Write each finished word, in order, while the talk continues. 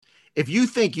If you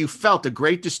think you felt a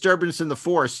great disturbance in the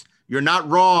Force, you're not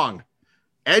wrong.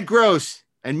 Ed Gross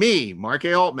and me, Mark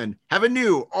A. Altman, have a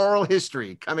new oral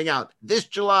history coming out this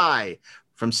July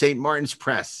from St. Martin's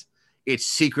Press. It's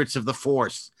Secrets of the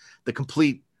Force, the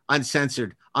complete,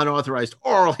 uncensored, unauthorized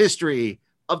oral history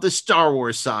of the Star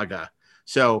Wars saga.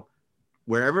 So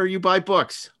wherever you buy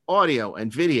books, audio,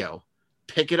 and video,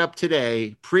 pick it up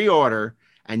today, pre-order,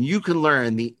 and you can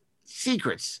learn the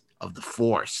secrets of the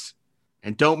Force.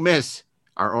 And don't miss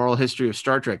our oral history of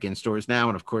Star Trek in stores now.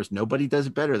 And of course, nobody does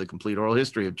it better. The complete oral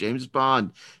history of James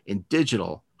Bond in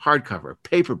digital, hardcover,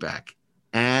 paperback,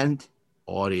 and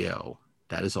audio.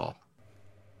 That is all.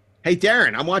 Hey,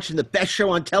 Darren, I'm watching the best show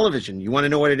on television. You want to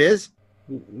know what it is?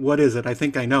 What is it? I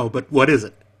think I know, but what is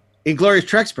it? Inglorious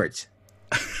Treksperts.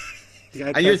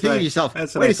 Yeah, and you're thinking to yourself, wait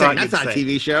a second, that's not a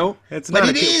TV show. But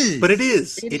it is. But it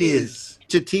is. It is.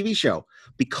 It's a TV show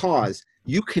because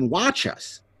you can watch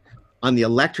us on the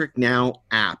Electric Now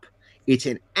app. It's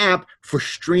an app for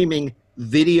streaming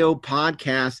video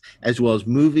podcasts as well as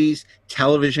movies,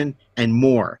 television, and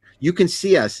more. You can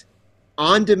see us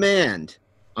on demand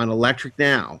on Electric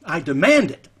Now. I demand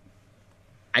it.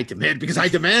 I demand because I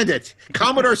demand it.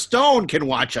 Commodore Stone can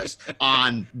watch us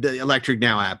on the Electric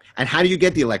Now app. And how do you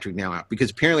get the Electric Now app? Because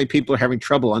apparently people are having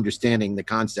trouble understanding the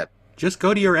concept. Just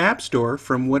go to your app store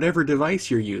from whatever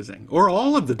device you're using, or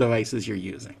all of the devices you're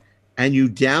using. And you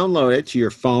download it to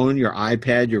your phone, your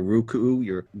iPad, your Roku,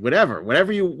 your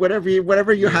whatever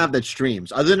you have that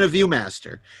streams, other than a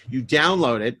ViewMaster. You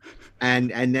download it,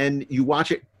 and then you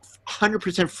watch it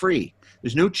 100% free.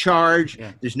 There's no charge.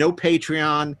 Yeah. There's no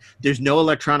Patreon. There's no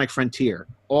electronic frontier.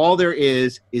 All there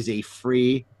is a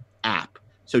free app.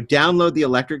 So download the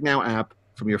Electric Now app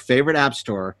from your favorite app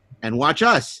store and watch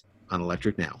us on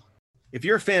Electric Now. If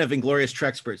you're a fan of Inglorious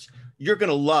Treksperts, you're going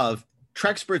to love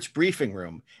Treksperts Briefing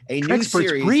Room, a new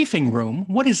series. Briefing Room?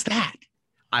 What is that?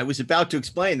 I was about to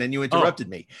explain, then you interrupted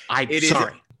me.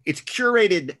 Sorry. It's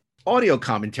curated audio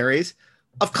commentaries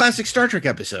of classic Star Trek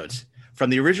episodes from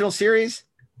the original series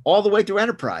all the way through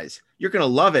Enterprise. You're going to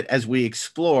love it as we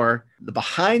explore the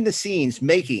behind-the-scenes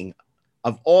making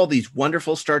of all these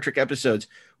wonderful Star Trek episodes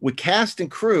with cast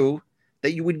and crew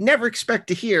that you would never expect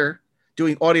to hear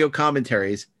doing audio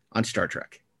commentaries on Star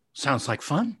Trek. Sounds like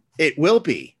fun. It will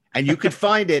be. And you can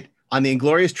find it on the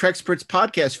Inglorious Treksperts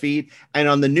podcast feed and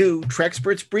on the new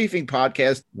Treksperts Briefing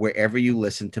podcast, wherever you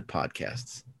listen to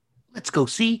podcasts. Let's go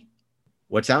see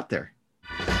what's out there.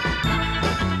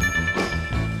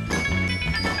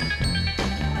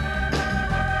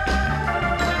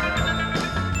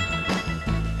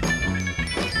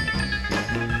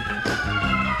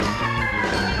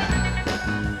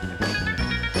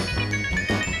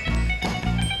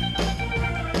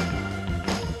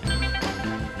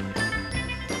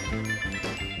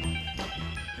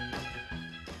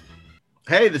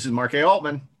 Hey, this is Mark A.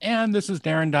 Altman. And this is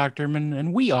Darren Doctorman,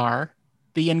 and we are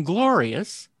the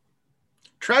Inglorious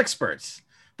Treksperts.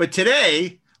 But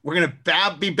today, we're going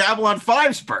to be Babylon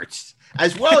 5 spurts,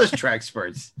 as well as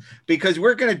Treksperts, because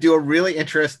we're going to do a really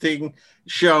interesting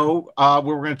show where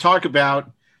we're going to talk about,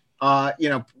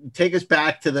 take us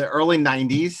back to the early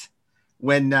 90s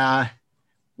when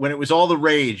it was all the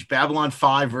rage, Babylon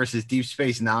 5 versus Deep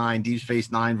Space Nine, Deep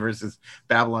Space Nine versus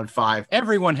Babylon 5.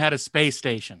 Everyone had a space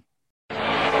station.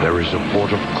 There is a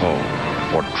port of call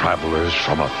for travelers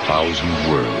from 1,000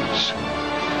 worlds.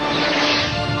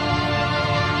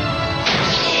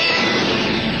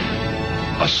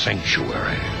 A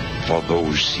sanctuary for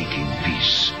those seeking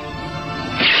peace.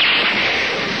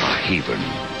 A haven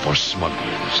for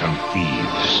smugglers and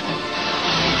thieves.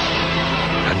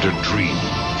 And a dream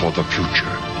for the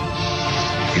future.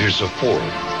 It is a forum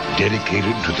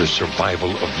dedicated to the survival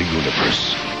of the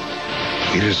universe.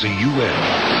 It is a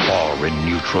UN far in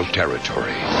neutral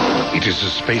territory. It is a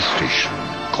space station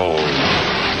called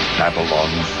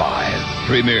Babylon 5.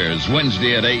 Premieres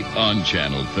Wednesday at 8 on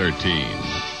Channel 13.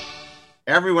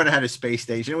 Everyone had a space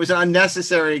station. It was an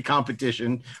unnecessary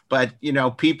competition, but,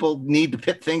 people need to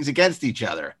pit things against each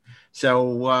other.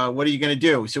 So what are you going to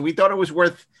do? So we thought it was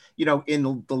worth,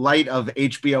 in the light of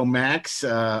HBO Max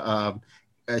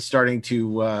starting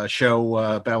to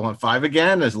show Babylon 5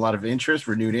 again. There's a lot of interest,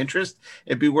 renewed interest.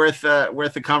 It'd be worth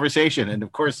the conversation. And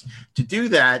of course, to do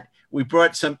that, we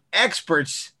brought some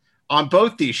experts on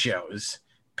both these shows,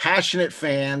 passionate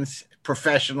fans,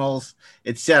 professionals,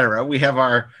 etc. We have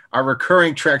our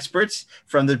recurring Treksperts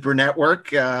from the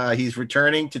Burnetwork. He's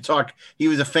returning to talk. He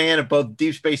was a fan of both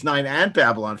Deep Space Nine and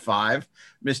Babylon 5.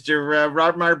 Mr.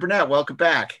 Robert Meyer Burnett, welcome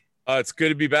back. It's good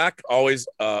to be back. Always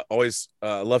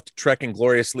love to trek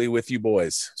ingloriously with you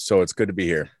boys. So it's good to be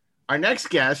here. Our next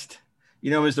guest You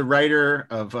know, as the writer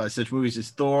of such movies as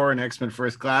Thor and X-Men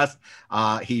First Class.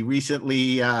 He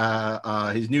recently,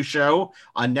 his new show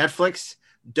on Netflix,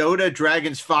 Dota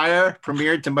Dragon's Fire,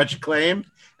 premiered to much acclaim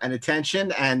and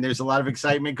attention, and there's a lot of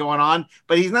excitement going on.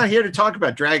 But he's not here to talk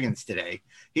about dragons today.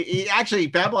 He actually,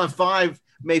 Babylon 5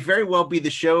 may very well be the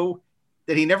show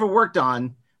that he never worked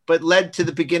on, but led to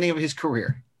the beginning of his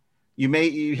career.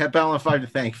 You have Babylon 5 to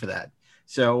thank for that.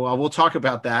 So we'll talk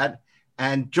about that.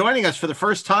 And joining us for the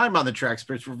first time on the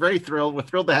Treksperts, we're very thrilled. We're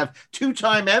thrilled to have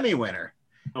two-time Emmy winner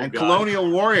and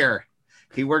Colonial Warrior.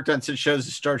 He worked on such shows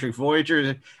as Star Trek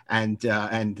Voyager and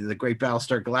the Great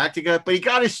Battlestar Galactica, but he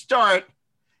got his start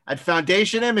at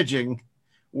Foundation Imaging,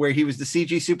 where he was the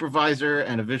CG supervisor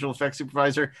and a visual effects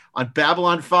supervisor on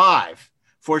Babylon 5.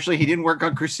 Fortunately, he didn't work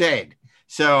on Crusade.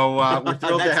 So we're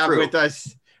thrilled to have with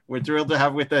us. We're thrilled to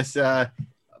have with us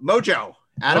Mojo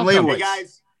Adam Leibowitz. Hey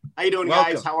guys. How you doing,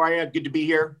 Welcome. guys? How are you? Good to be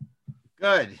here.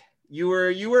 Good. You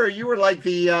were like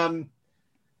the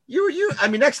I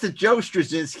mean, next to Joe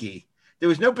Straczynski, there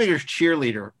was no bigger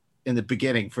cheerleader in the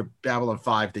beginning for Babylon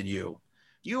 5 than you.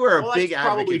 You were a big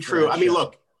advocate. Probably true. I mean,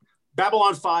 look,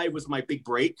 Babylon 5 was my big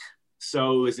break,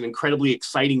 so it was an incredibly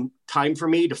exciting time for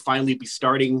me to finally be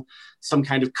starting some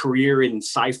kind of career in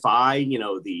sci-fi. You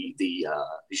know, the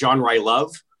genre I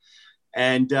love,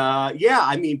 and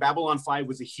I mean, Babylon 5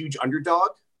 was a huge underdog.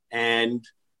 And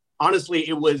honestly,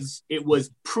 it was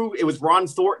Ron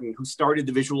Thornton who started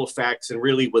the visual effects and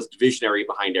really was the visionary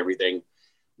behind everything.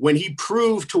 When he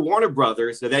proved to Warner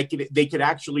Brothers that they could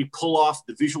actually pull off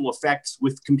the visual effects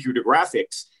with computer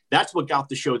graphics, that's what got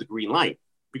the show the green light.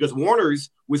 Because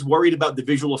Warner's was worried about the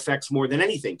visual effects more than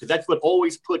anything, because that's what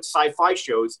always put sci-fi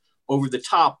shows over the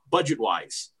top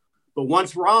budget-wise. But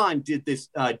once Ron did this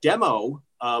demo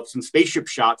of some spaceship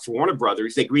shots for Warner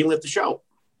Brothers, they greenlit the show.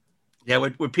 Yeah,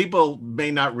 what people may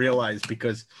not realize,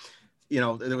 because, you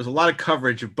know, there was a lot of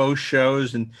coverage of both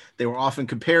shows and they were often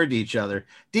compared to each other.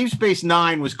 Deep Space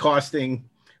Nine was costing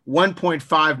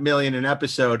 $1.5 million an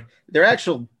episode. Their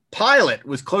actual pilot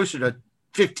was closer to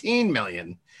 $15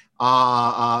 million,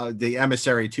 the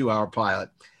Emissary 2-hour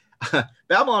pilot.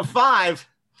 Babylon 5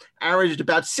 averaged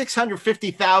about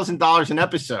 $650,000 an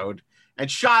episode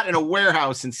and shot in a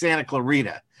warehouse in Santa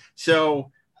Clarita.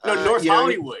 So North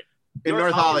Hollywood. In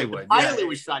North Hollywood. Pilot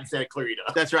was shot in Santa Clarita.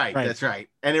 That's right. That's right.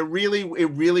 And it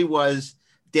really was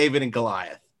David and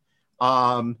Goliath.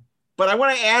 But I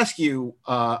want to ask you,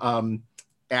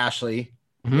 Ashley,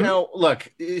 you know,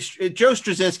 look, Joe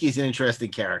Straczynski is an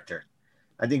interesting character.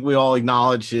 I think we all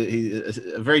acknowledge he's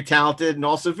very talented and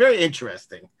also very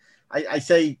interesting. I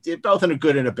say both in a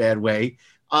good and a bad way.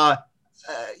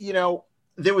 You know,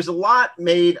 there was a lot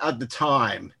made at the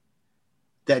time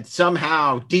that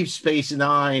somehow Deep Space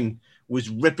Nine was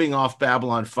ripping off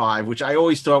Babylon 5, which I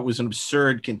always thought was an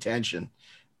absurd contention.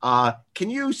 Can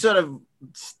you sort of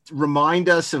remind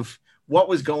us of what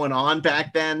was going on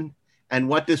back then and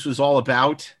what this was all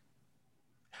about?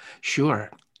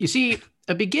 Sure. You see,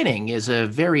 a beginning is a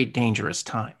very dangerous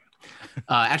time.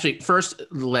 Actually, first,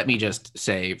 let me just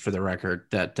say for the record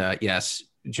that, yes,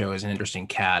 Joe is an interesting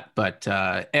cat, but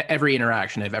every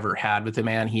interaction I've ever had with the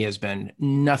man, he has been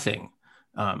nothing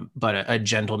but a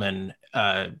gentleman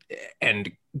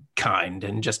and kind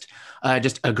and just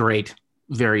a great,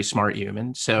 very smart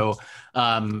human. So,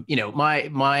 you know,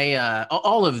 my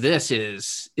all of this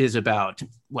is about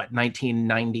what,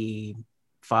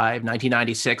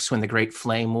 1996, when the Great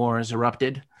Flame Wars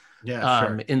erupted. Yeah,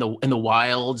 sure. In the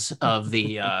wilds of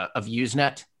the of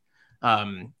Usenet,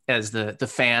 as the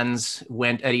fans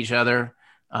went at each other,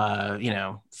 you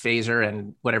know, phaser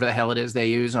and whatever the hell it is they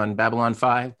use on Babylon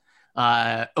 5.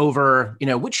 Over, you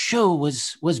know, which show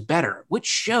was better? Which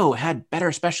show had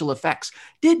better special effects?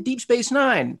 Did Deep Space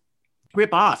Nine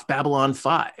rip off Babylon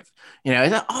 5? You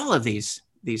know, all of these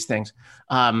things.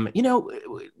 You know,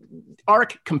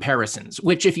 arc comparisons,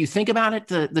 which, if you think about it,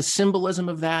 the symbolism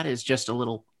of that is just a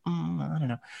little, I don't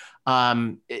know.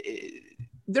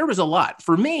 There was a lot.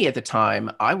 For me at the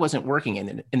time, I wasn't working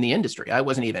in the industry. I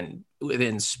wasn't even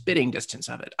within spitting distance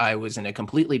of it. I was in a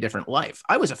completely different life.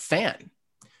 I was a fan.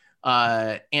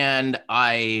 And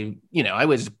I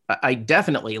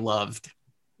definitely loved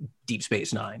Deep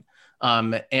Space Nine.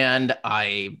 And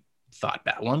I thought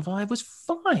Babylon 5 was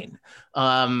fine.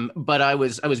 But I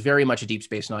was very much a Deep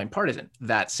Space Nine partisan.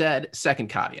 That said, second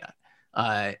caveat,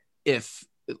 if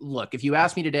you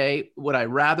ask me today, would I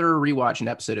rather rewatch an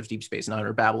episode of Deep Space Nine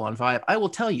or Babylon 5? I will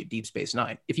tell you Deep Space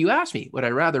Nine. If you ask me, would I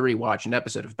rather rewatch an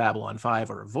episode of Babylon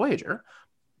 5 or Voyager?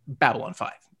 Babylon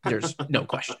 5. There's no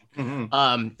question.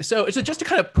 So just to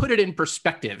kind of put it in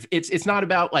perspective, it's not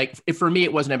about, like, for me,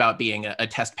 it wasn't about being a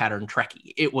test pattern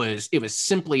Trekkie. It was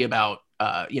simply about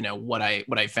what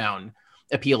I found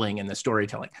appealing in the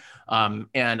storytelling,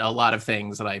 and a lot of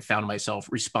things that I found myself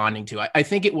responding to. I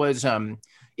think it was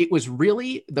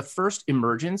really the first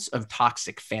emergence of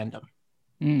toxic fandom,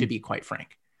 to be quite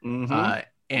frank.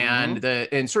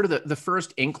 And sort of the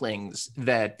first inklings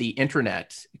that the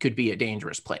internet could be a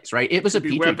dangerous place, right? It was a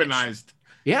petri dish. Weaponized.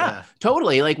 Yeah,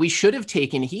 totally. Like, we should have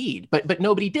taken heed, but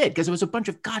nobody did, because it was a bunch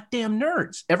of goddamn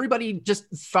nerds. Everybody just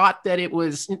thought that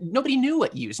nobody knew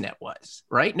what Usenet was,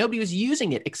 right? Nobody was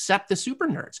using it except the super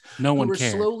nerds. No one were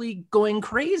cared. Slowly going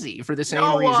crazy for the same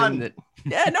reason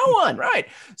that, no one, right?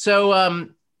 So,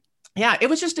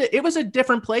 it was a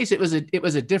different place. It was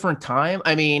a different time.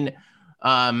 I mean,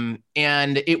 and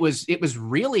it was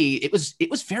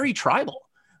very tribal.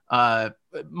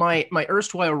 My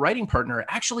erstwhile writing partner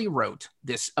actually wrote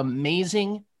this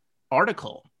amazing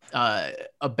article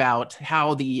about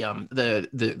how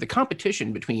the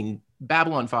competition between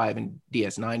Babylon 5 and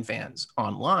DS9 fans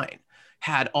online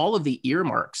had all of the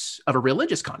earmarks of a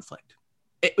religious conflict.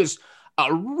 It was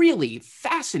a really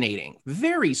fascinating,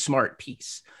 very smart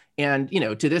piece. And,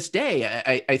 to this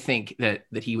day, I think that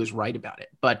he was right about it.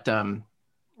 But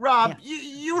Rob,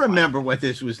 you remember what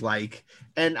this was like.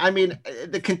 And I mean,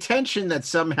 the contention that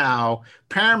somehow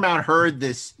Paramount heard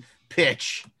this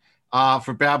pitch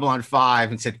for Babylon 5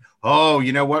 and said, oh,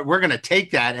 you know what? We're going to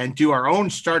take that and do our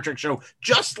own Star Trek show,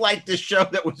 just like the show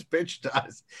that was pitched to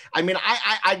us. I mean,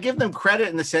 I give them credit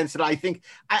in the sense that I think,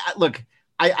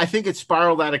 I think it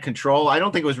spiraled out of control. I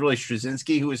don't think it was really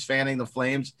Straczynski who was fanning the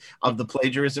flames of the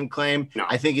plagiarism claim. No.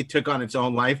 I think it took on its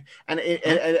own life. And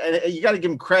you got to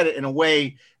give them credit in a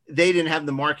way. They didn't have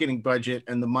the marketing budget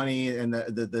and the money and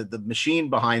the machine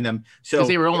behind them. So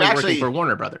they were only working for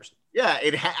Warner Brothers. Yeah,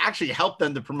 it actually helped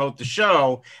them to promote the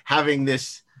show, having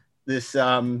this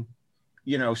sort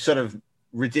of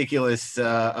ridiculous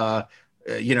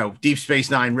Deep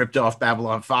Space Nine ripped off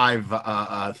Babylon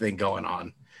 5 thing going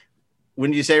on.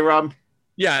 Wouldn't you say, Rob?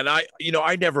 Yeah, and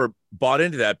I never bought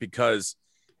into that because,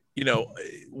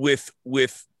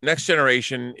 with Next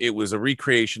Generation, it was a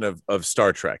recreation of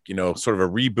Star Trek, sort of a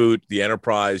reboot, the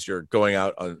Enterprise, you're going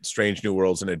out on strange new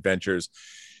worlds and adventures.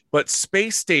 But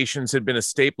space stations had been a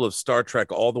staple of Star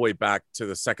Trek all the way back to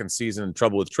the second season,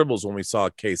 Trouble with Tribbles, when we saw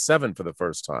K7 for the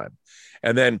first time.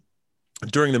 And then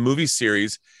during the movie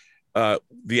series, the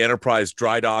Enterprise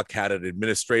dry dock had an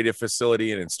administrative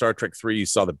facility, and in Star Trek 3 you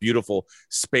saw the beautiful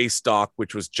space dock,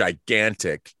 which was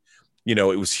gigantic. It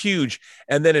was huge.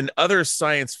 And then in other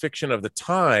science fiction of the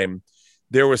time,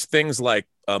 there was things like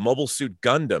Mobile Suit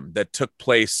Gundam that took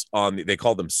place on they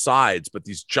called them sides, but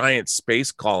these giant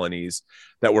space colonies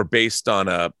that were based on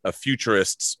a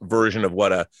futurist's version of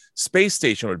what a space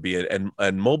station would be.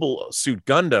 And Mobile Suit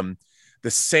Gundam,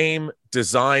 the same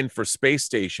design for space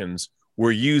stations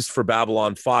were used for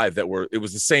Babylon 5 it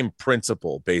was the same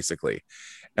principle, basically.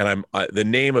 And the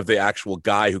name of the actual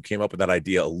guy who came up with that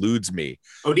idea eludes me.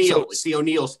 O'Neill. It's the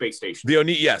O'Neill space station. The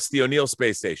O'Neill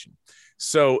space station.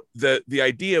 So the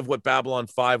idea of what Babylon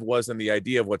 5 was and the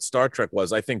idea of what Star Trek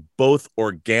was, I think both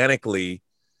organically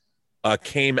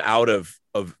came out of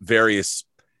various,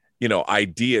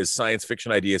 ideas, science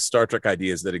fiction ideas, Star Trek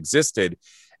ideas that existed.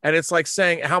 And it's like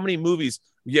saying, how many movies?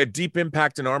 You had Deep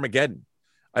Impact and Armageddon.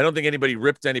 I don't think anybody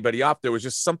ripped anybody off. There was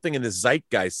just something in the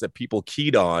zeitgeist that people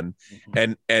keyed on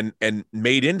and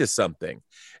made into something.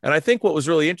 And I think what was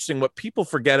really interesting, what people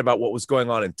forget about what was going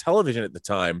on in television at the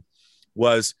time,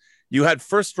 was you had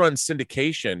first run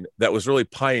syndication that was really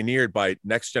pioneered by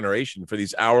Next Generation for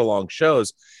these hour-long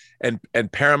shows, and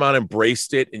Paramount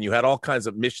embraced it. And you had all kinds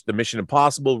of the Mission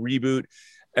Impossible reboot,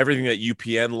 everything that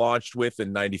UPN launched with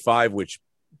in '95, which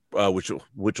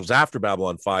was after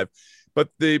Babylon 5. But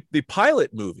the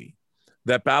pilot movie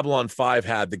that Babylon 5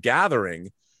 had, The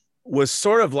Gathering, was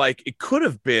sort of like, it could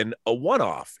have been a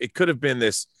one-off. It could have been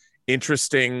this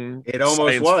interesting. It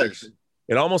almost was.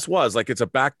 It almost was. Like, it's a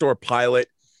backdoor pilot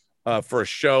for a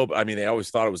show. I mean, they always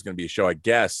thought it was going to be a show, I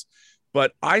guess.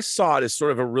 But I saw it as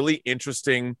sort of a really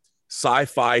interesting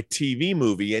sci-fi TV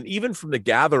movie. And even from The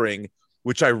Gathering,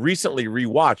 which I recently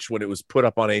rewatched when it was put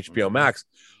up on HBO Max,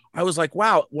 I was like,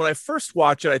 wow, when I first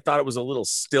watched it, I thought it was a little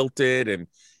stilted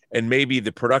and maybe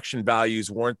the production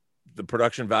values weren't the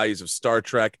production values of Star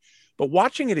Trek. But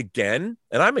watching it again,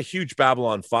 and I'm a huge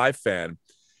Babylon 5 fan,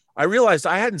 I realized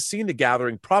I hadn't seen The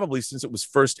Gathering probably since it was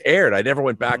first aired. I never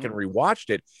went back and rewatched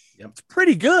it. Yep. It's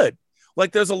pretty good.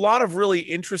 Like, there's a lot of really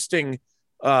interesting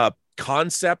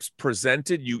concepts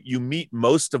presented. You meet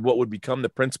most of what would become the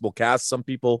principal cast. Some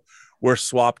people were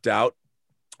swapped out.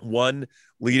 One,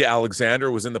 Lita Alexander,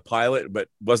 was in the pilot, but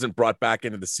wasn't brought back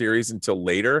into the series until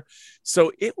later.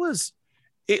 So it was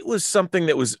it was something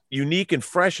that was unique and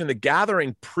fresh, and the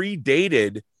gathering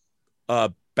predated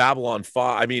Babylon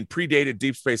 5. I mean, predated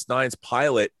Deep Space Nine's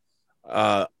pilot.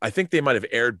 I think they might have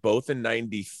aired both in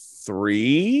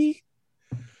 93,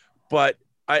 but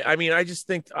I mean, I just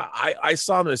think I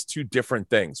saw them as two different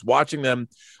things. Watching them,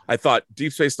 I thought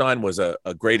Deep Space Nine was a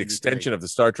great extension of the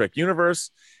Star Trek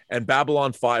universe, and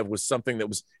Babylon 5 was something that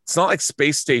was, it's not like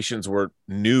space stations were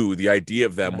new. The idea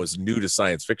of them was new to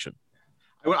science fiction.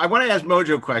 I want to ask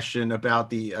Mojo a question about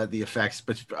the effects,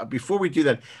 but before we do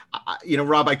that,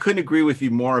 Rob, I couldn't agree with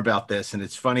you more about this, and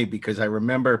it's funny because I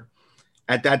remember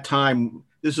at that time,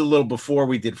 this is a little before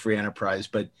we did Free Enterprise,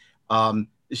 but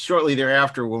shortly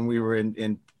thereafter, when we were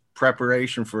in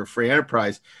preparation for Free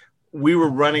Enterprise, we were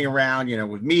running around,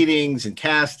 with meetings and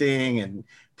casting and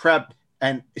prep,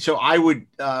 and so I would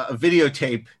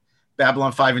videotape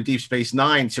Babylon 5 and Deep Space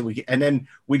Nine. And then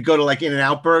we'd go to like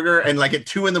In-N-Out Burger, and like at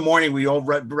 2 a.m, we all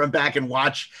run back and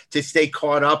watch to stay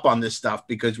caught up on this stuff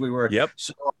because we were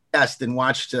so obsessed and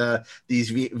watched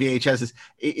these VHSs.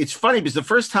 It's funny because the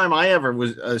first time I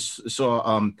ever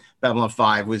saw Babylon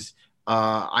 5 was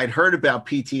I'd heard about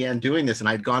PTN doing this, and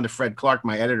I'd gone to Fred Clark,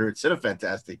 my editor at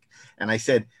Cinefantastic, and I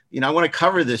said, I want to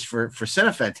cover this for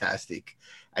Cinefantastic.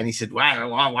 And he said,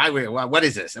 wow, what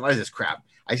is this? And what is this crap?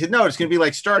 I said, no, it's going to be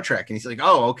like Star Trek. And he's like,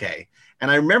 oh, okay. And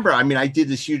I remember, I did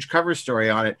this huge cover story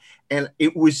on it, and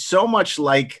it was so much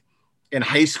like in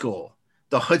high school,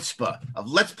 the chutzpah of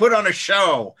let's put on a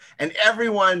show. And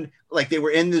everyone, like, they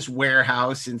were in this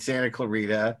warehouse in Santa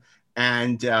Clarita,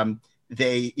 and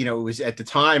they, it was at the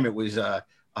time, it was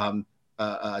Tamlin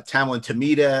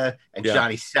Tomita and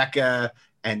Johnny Secca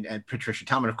and Patricia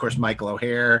Tallman, of course, Michael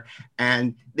O'Hare.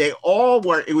 And they all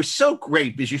were, it was so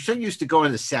great because you're so used to going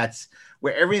to the sets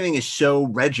where everything is so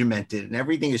regimented and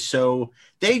everything is so,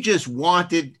 they just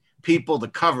wanted people to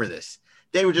cover this.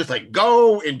 They were just like,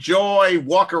 go, enjoy,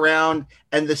 walk around.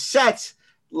 And the sets,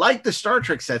 like the Star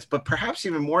Trek sets, but perhaps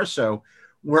even more so,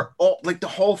 were all like the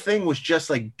whole thing was just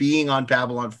like being on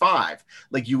Babylon 5.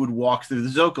 Like you would walk through the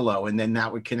Zocalo, and then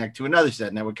that would connect to another set,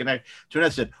 and that would connect to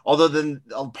another set. Although then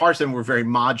parts of them were very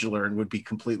modular and would be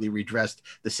completely redressed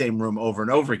the same room over and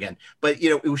over again. But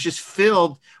it was just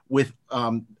filled with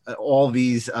all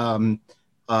these the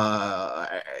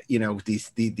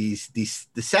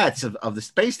sets of the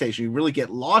space station. You really get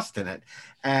lost in it,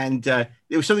 and there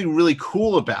was something really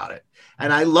cool about it.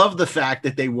 And I love the fact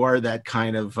that they were that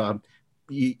kind of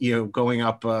going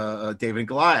up David and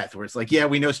Goliath, where it's like, yeah,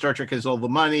 we know Star Trek has all the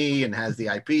money and has the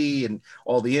IP and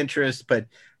all the interest, but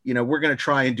we're going to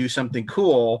try and do something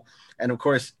cool. And of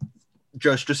course,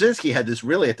 Joe Straczynski had this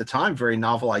really, at the time, very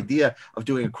novel idea of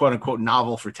doing a quote unquote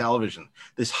novel for television,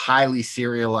 this highly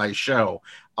serialized show.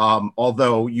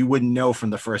 Although you wouldn't know from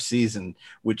the first season,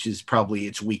 which is probably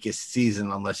its weakest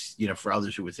season, unless, for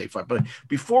others who would say 5. But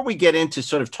before we get into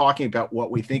sort of talking about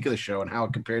what we think of the show and how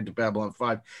it compared to Babylon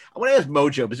 5, I want to ask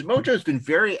Mojo, because Mojo has been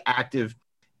very active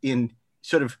in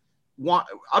sort of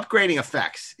upgrading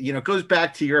effects. It goes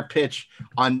back to your pitch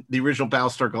on the original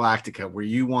Battlestar Galactica, where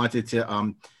you wanted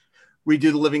to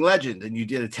redo the Living Legend, and you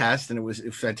did a test, and it was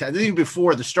fantastic, even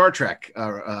before the Star Trek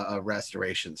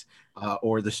restorations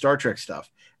or the Star Trek stuff.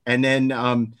 And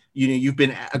then you've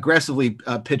been aggressively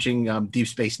pitching Deep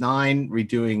Space Nine,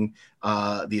 redoing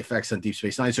the effects on Deep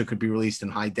Space Nine so it could be released in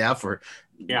high def or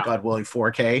God willing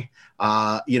 4K.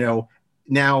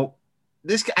 Now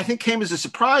this, I think, came as a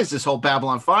surprise, this whole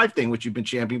Babylon 5 thing, which you've been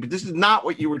championing, but this is not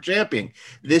what you were championing.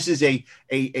 This is a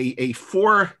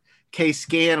 4K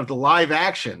scan of the live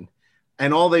action.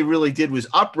 And all they really did was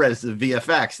up-res the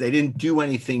VFX. They didn't do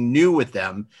anything new with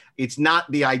them. It's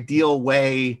not the ideal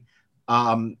way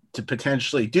to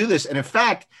potentially do this. And in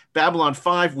fact, Babylon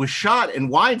 5 was shot in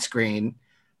widescreen.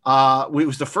 It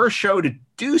was the first show to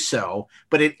do so,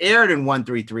 but it aired in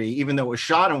 133, even though it was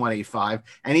shot in 185.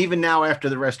 And even now, after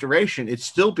the restoration, it's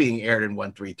still being aired in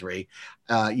 133.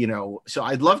 So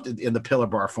I'd love to, in the pillar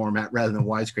bar format rather than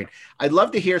widescreen. I'd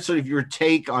love to hear sort of your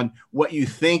take on what you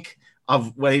think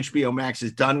of what HBO Max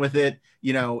has done with it,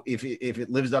 if it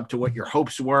lives up to what your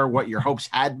hopes were, what your hopes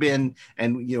had been,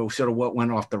 and, sort of what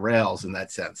went off the rails in that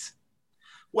sense.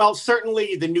 Well,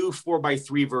 certainly the new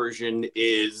 4:3 version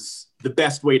is the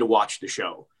best way to watch the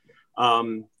show.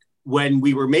 When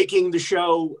we were making the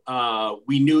show,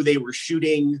 we knew they were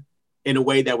shooting in a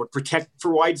way that would protect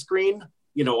for widescreen.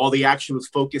 All the action was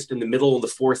focused in the middle of the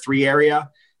 4:3 area.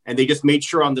 And they just made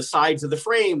sure on the sides of the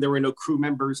frame, there were no crew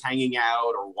members hanging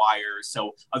out or wires.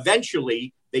 So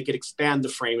eventually they could expand the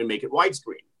frame and make it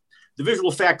widescreen. The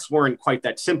visual effects weren't quite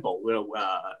that simple.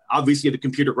 Obviously the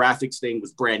computer graphics thing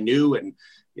was brand new, and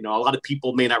a lot of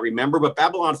people may not remember, but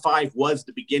Babylon 5 was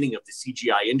the beginning of the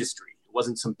CGI industry. It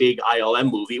wasn't some big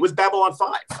ILM movie. It was Babylon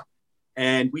 5.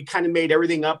 And we kind of made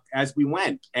everything up as we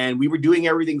went. And we were doing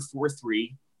everything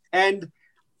 4:3. And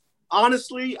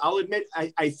honestly, I'll admit,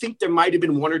 I think there might have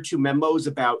been one or two memos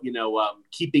about,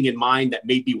 keeping in mind that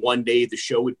maybe one day the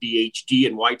show would be HD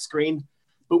and widescreen.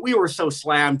 But we were so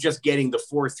slammed just getting the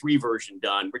 4:3 version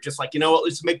done. We're just like,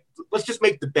 let's just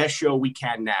make the best show we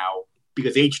can now,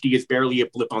 because HD is barely a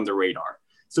blip on the radar.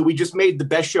 So we just made the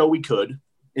best show we could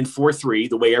in 4:3,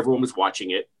 the way everyone was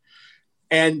watching it.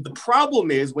 And the problem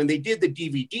is, when they did the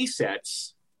DVD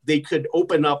sets, they could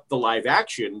open up the live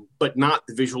action, but not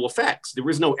the visual effects. There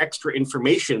was no extra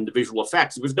information in the visual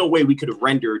effects. There was no way we could have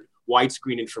rendered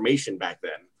widescreen information back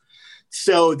then.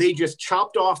 So they just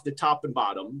chopped off the top and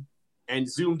bottom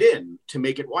and zoomed in to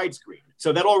make it widescreen.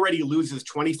 So that already loses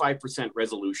 25%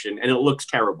 resolution, and it looks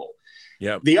terrible.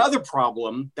 Yep. The other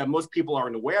problem that most people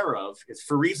aren't aware of is,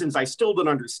 for reasons I still don't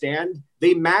understand,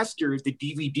 they mastered the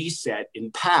DVD set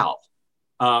in PAL.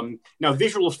 Now,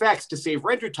 visual effects, to save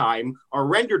render time, are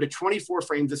rendered at 24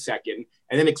 frames a second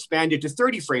and then expanded to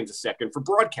 30 frames a second for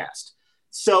broadcast.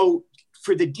 So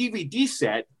for the DVD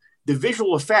set, the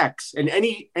visual effects and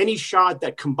any shot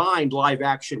that combined live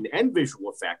action and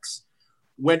visual effects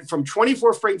went from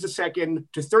 24 frames a second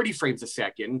to 30 frames a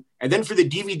second, and then for the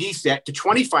DVD set to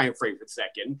 25 frames a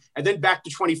second, and then back to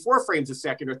 24 frames a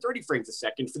second or 30 frames a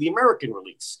second for the American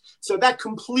release. So that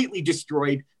completely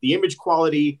destroyed the image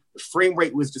quality, the frame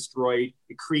rate was destroyed,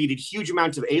 it created huge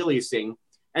amounts of aliasing.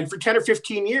 And for 10 or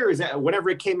 15 years, whenever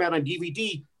it came out on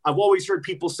DVD, I've always heard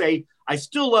people say, I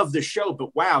still love the show,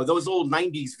 but wow, those old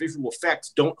 90s visual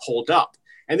effects don't hold up.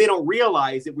 And they don't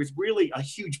realize it was really a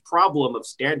huge problem of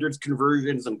standards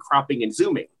conversions and cropping and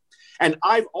zooming. And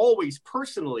I've always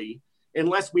personally,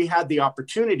 unless we had the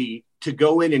opportunity to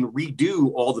go in and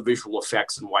redo all the visual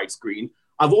effects in widescreen,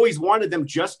 I've always wanted them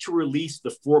just to release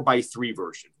the 4:3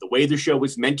 version, the way the show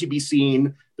was meant to be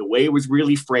seen, the way it was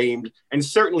really framed, and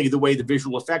certainly the way the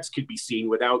visual effects could be seen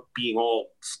without being all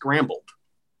scrambled.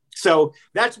 So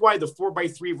that's why the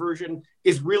 4:3 version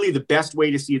is really the best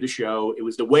way to see the show. It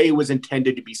was the way it was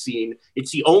intended to be seen.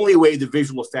 It's the only way the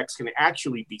visual effects can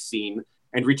actually be seen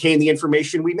and retain the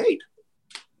information we made.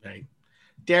 Right.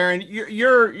 Darren,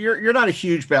 you're not a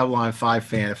huge Babylon 5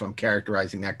 fan, if I'm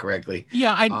characterizing that correctly.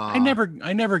 Yeah, I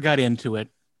never got into it.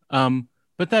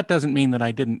 But that doesn't mean that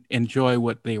I didn't enjoy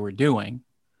what they were doing.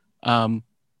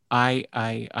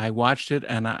 I watched it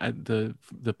and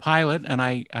the pilot, and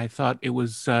I thought it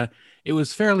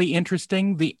was fairly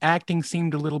interesting. The acting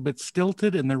seemed a little bit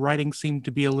stilted, and the writing seemed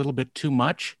to be a little bit too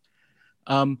much.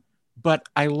 But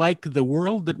I liked the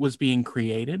world that was being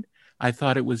created. I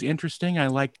thought it was interesting. I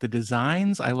liked the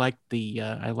designs. I liked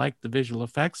the visual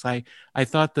effects. I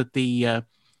thought that the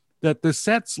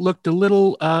sets looked a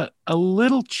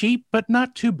little cheap, but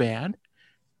not too bad.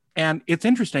 And it's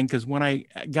interesting because when I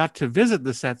got to visit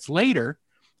the sets later,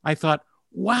 I thought,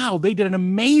 wow, they did an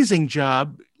amazing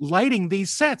job lighting these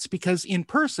sets, because in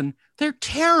person, they're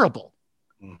terrible.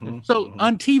 Mm-hmm, so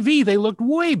on TV, they looked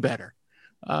way better.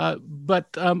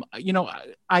 But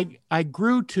I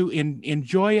grew to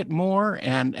enjoy it more.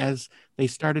 And as they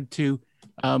started to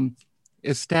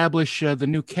establish the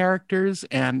new characters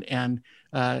and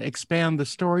expand the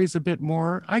stories a bit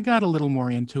more, I got a little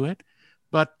more into it.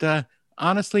 But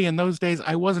honestly, in those days,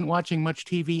 I wasn't watching much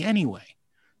TV anyway.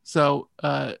 So,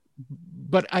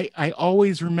 but I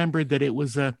always remembered that it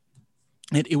was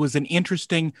an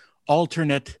interesting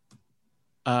alternate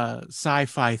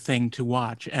sci-fi thing to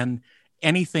watch, and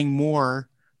anything more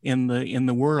in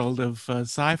the world of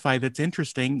sci-fi that's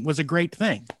interesting was a great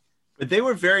thing. But they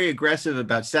were very aggressive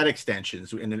about set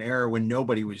extensions in an era when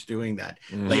nobody was doing that.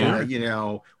 Mm-hmm.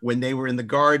 Like, when they were in the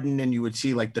garden and you would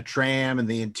see like the tram and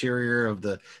the interior of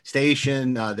the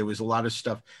station, there was a lot of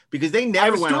stuff because they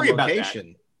never went on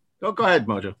location. Oh, go ahead,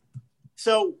 Mojo.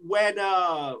 So when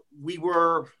I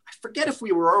forget if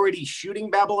we were already shooting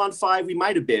Babylon 5, we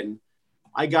might have been.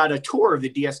 I got a tour of the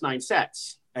DS9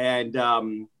 sets, and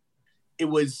it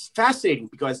was fascinating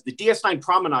because the DS9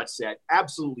 Promenade set,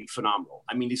 absolutely phenomenal.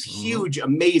 I mean, this huge,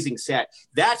 amazing set.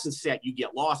 That's a set you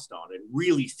get lost on and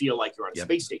really feel like you're on a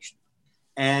space station.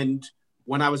 And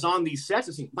when I was on these sets, I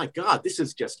was thinking, my God, this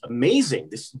is just amazing.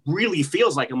 This really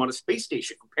feels like I'm on a space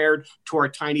station compared to our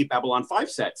tiny Babylon 5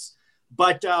 sets.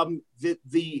 But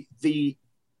the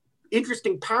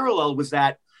interesting parallel was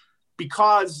that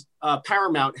because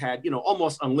Paramount had,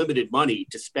 almost unlimited money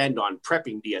to spend on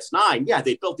prepping DS9,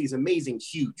 they built these amazing,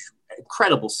 huge,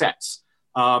 incredible sets.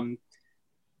 And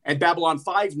Babylon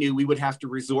 5 knew we would have to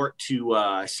resort to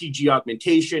CG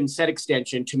augmentation, set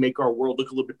extension to make our world look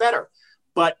a little bit better.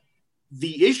 But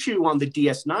the issue on the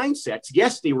DS9 sets,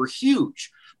 yes, they were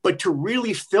huge, But to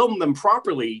really film them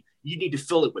properly, you need to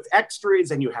fill it with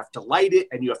extras, and you have to light it,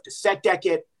 and you have to set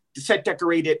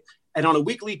decorate it. And on a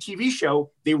weekly TV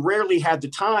show, they rarely had the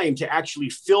time to actually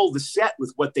fill the set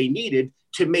with what they needed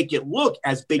to make it look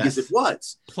as big as it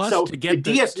was. Plus, so to get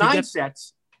the DS9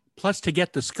 sets. Plus, to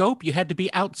get the scope, you had to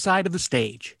be outside of the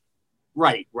stage.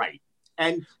 Right.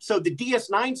 And so the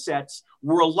DS9 sets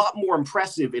were a lot more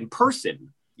impressive in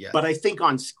person. Yeah. But I think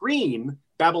on screen,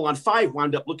 Babylon 5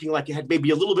 wound up looking like it had maybe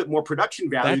a little bit more production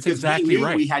value. That's because exactly we knew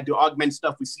right. we had to augment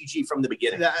stuff with CG from the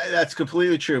beginning. That's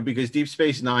completely true, because Deep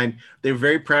Space Nine, they were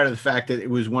very proud of the fact that it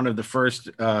was one of the first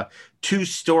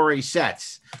 2-story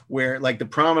sets where, like, the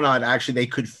promenade, actually they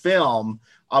could film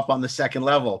up on the second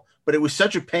level. But it was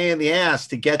such a pain in the ass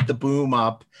to get the boom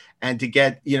up and to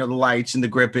get, the lights and the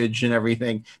grippage and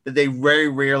everything, that they very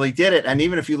rarely did it. And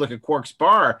even if you look at Quark's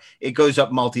bar, it goes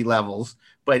up multi-levels,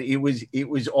 but it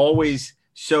was always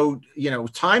so,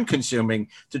 time consuming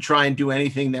to try and do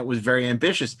anything that was very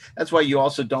ambitious. That's why you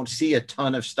also don't see a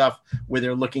ton of stuff where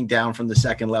they're looking down from the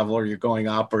second level, or you're going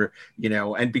up, or,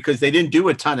 and because they didn't do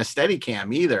a ton of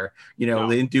Steadicam either, No.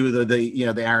 They didn't do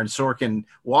the Aaron Sorkin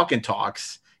walk and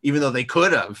talks, even though they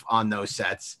could have on those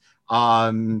sets.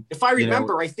 If I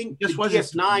remember, I think the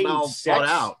DS9 well sets, thought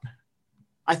out.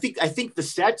 I think the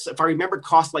sets, if I remember,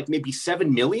 cost like maybe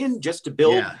 $7 million just to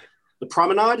build the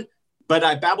promenade.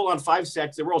 But Babylon 5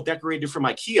 sets, they were all decorated from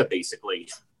IKEA, basically.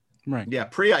 Right. Yeah,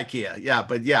 pre-IKEA. Yeah,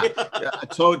 but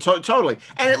totally.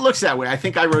 And it looks that way. I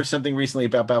think I wrote something recently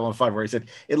about Babylon 5 where I said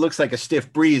it looks like a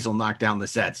stiff breeze will knock down the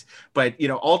sets. But,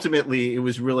 ultimately it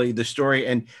was really the story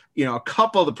and, a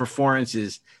couple of the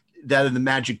performances that are the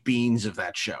magic beans of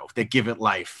that show that give it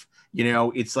life.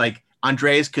 It's like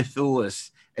Andreas Kathulis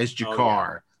as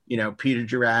Jakar. Peter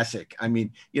Jurassic. I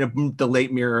mean, the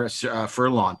late Mira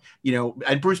Furlan,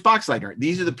 and Bruce Boxleitner.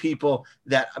 These are the people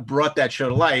that brought that show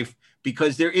to life,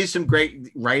 because there is some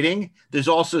great writing. There's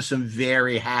also some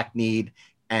very hackneyed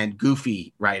and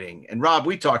goofy writing. And Rob,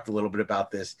 we talked a little bit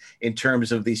about this in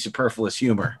terms of the superfluous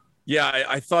humor. Yeah,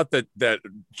 I thought that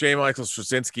J. Michael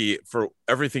Straczynski, for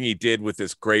everything he did with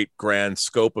this great grand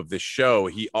scope of this show,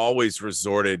 he always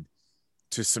resorted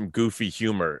to some goofy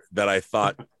humor that I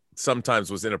thought sometimes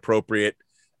was inappropriate,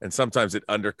 and sometimes it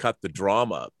undercut the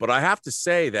drama. But I have to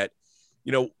say that,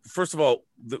 first of all,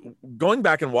 going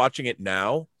back and watching it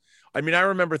now, I mean, I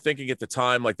remember thinking at the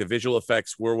time, like, the visual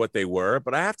effects were what they were,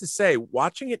 but I have to say,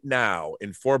 watching it now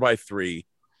in 4:3,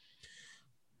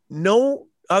 no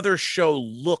other show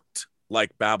looked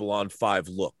like Babylon 5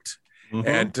 looked. Mm-hmm.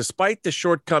 And despite the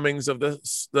shortcomings of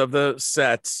the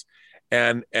sets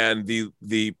and the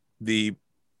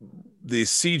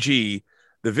CG,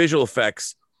 the visual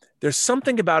effects, there's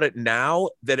something about it now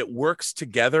that it works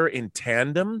together in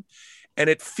tandem,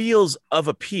 and it feels of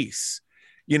a piece.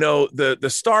 The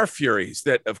Star Furies,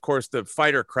 that, of course, the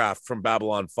fighter craft from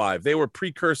Babylon 5, they were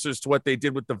precursors to what they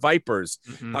did with the Vipers,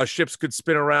 how ships could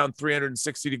spin around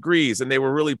 360 degrees, and they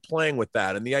were really playing with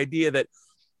that. And the idea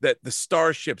that the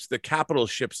starships, the capital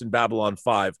ships in Babylon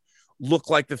 5, look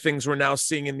like the things we're now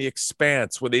seeing in The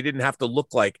Expanse, where they didn't have to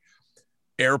look like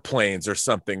airplanes or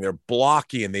something. They're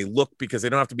blocky, and they look, because they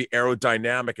don't have to be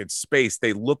aerodynamic in space,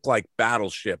 they look like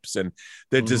battleships. And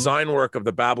the design work of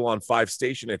the Babylon 5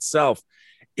 station itself,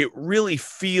 it really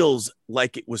feels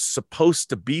like it was supposed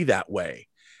to be that way.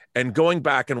 And going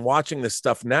back and watching this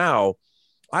stuff now,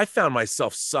 I found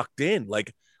myself sucked in.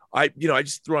 Like, I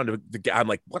just threw on I'm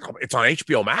like, what? It's on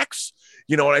HBO Max,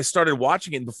 and I started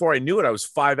watching it, and before I knew it, I was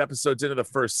 5 episodes into the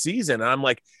first season, and I'm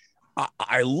like,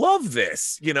 I love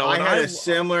this, I had a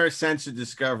similar sense of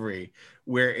discovery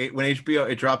where when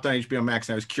it dropped on HBO Max,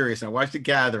 and I was curious, and I watched The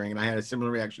Gathering, and I had a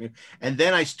similar reaction. And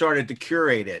then I started to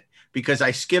curate it, because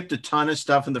I skipped a ton of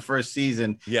stuff in the first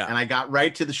season. Yeah. And I got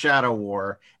right to the Shadow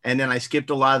War. And then I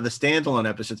skipped a lot of the standalone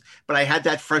episodes. But I had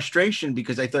that frustration,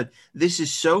 because I thought, this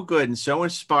is so good and so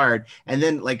inspired. And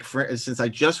then, like, for instance, I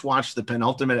just watched the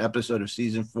penultimate episode of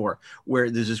season 4, where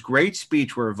there's this great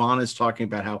speech where Ivana's talking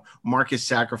about how Marcus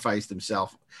sacrificed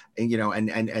himself, and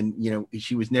and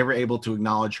she was never able to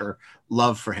acknowledge her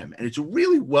love for him. And it's a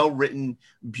really well-written,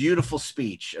 beautiful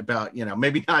speech about,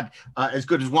 maybe not as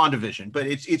good as WandaVision, but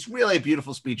it's really a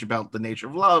beautiful speech about the nature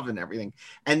of love and everything.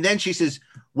 And then she says,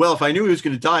 well, if I knew he was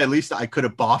going to die, at least I could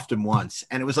have boffed him once.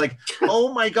 And it was like,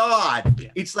 oh my God. Yeah.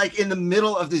 It's like in the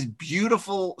middle of this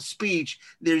beautiful speech,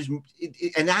 it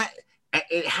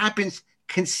happens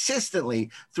consistently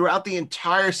throughout the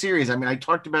entire series. I mean, I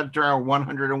talked about it during our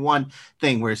 101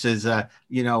 thing where it says,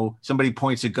 somebody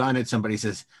points a gun at somebody,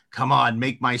 says, come on,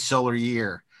 make my solar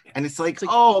year. And it's like,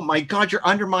 oh my God, you're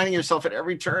undermining yourself at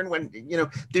every turn when,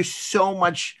 there's so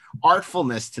much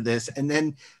artfulness to this. And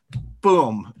then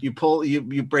boom, you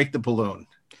break the balloon.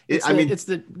 It's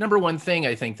the number one thing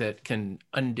I think that can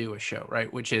undo a show,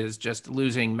 right? Which is just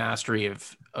losing mastery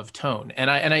of tone.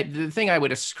 And the thing I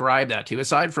would ascribe that to,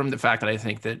 aside from the fact that I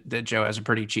think that Joe has a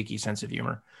pretty cheeky sense of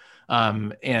humor,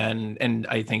 and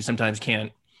I think sometimes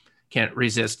can't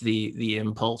resist the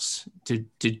impulse to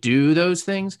do those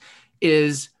things,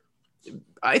 is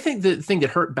I think the thing that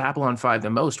hurt Babylon 5 the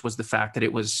most was the fact that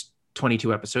it was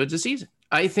 22 episodes a season.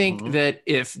 I think that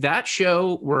if that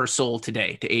show were sold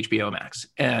today to HBO Max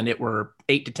and it were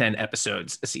 8 to 10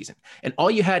 episodes a season, and all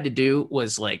you had to do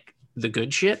was like the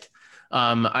good shit,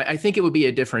 I think it would be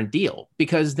a different deal,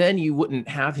 because then you wouldn't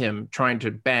have him trying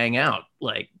to bang out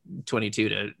like 22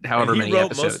 to however many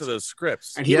episodes. He wrote most of those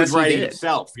scripts. And he was writing it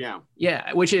himself. Yeah.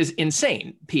 Yeah. Which is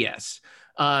insane. P.S.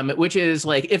 Which is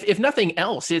like, if nothing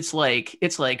else, it's like,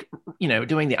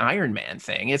 doing the Iron Man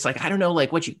thing. It's like, I don't know,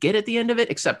 like what you get at the end of it,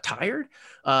 except tired.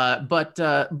 But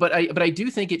I do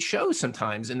think it shows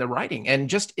sometimes in the writing, and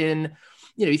just in,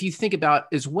 if you think about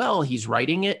as well, he's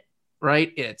writing it,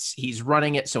 right? He's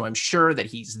running it. So I'm sure that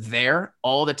he's there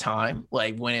all the time.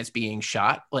 Like when it's being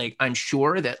shot, like I'm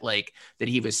sure that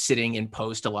he was sitting in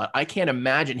post a lot. I can't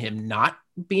imagine him not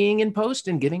being in post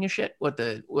and giving a shit what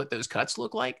those cuts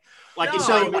look like. Like you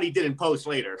saw what he did in post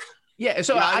later. Yeah.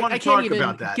 So I can't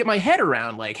even get my head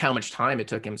around like how much time it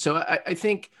took him. So I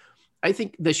think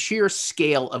the sheer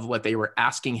scale of what they were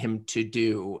asking him to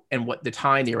do and what the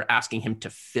time they were asking him to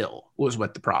fill was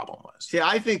what the problem was. See,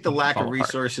 I think the lack of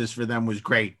resources for them was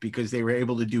great, because they were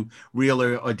able to do real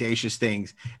audacious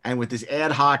things. And with this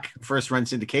ad hoc first run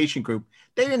syndication group,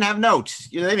 they didn't have notes.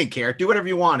 They didn't care. Do whatever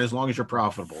you want as long as you're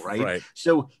profitable, right?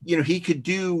 So, he could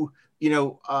do,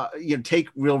 take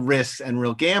real risks and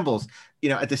real gambles.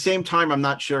 At the same time, I'm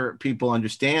not sure people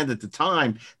understand at the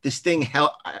time, this thing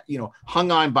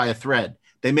hung on by a thread.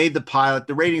 They made the pilot.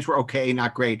 The ratings were okay,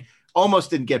 not great. Almost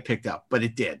didn't get picked up, but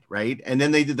it did, right? And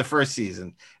then they did the first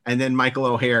season. And then Michael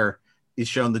O'Hare is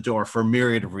shown the door for a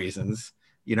myriad of reasons,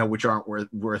 which aren't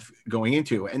worth going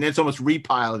into. And then it's almost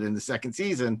repiloted in the second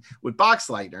season with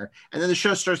Boxleitner. And then the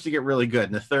show starts to get really good.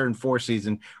 And the third and fourth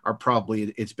season are probably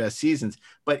its best seasons.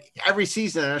 But every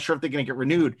season, I'm not sure if they're going to get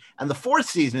renewed. And the fourth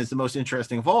season is the most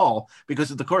interesting of all,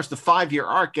 because of course the 5-year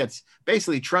arc gets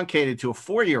basically truncated to a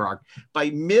 4-year arc. By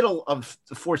middle of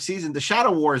the fourth season, the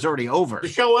Shadow War is already over. The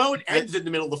show ends in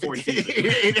the middle of the fourth season.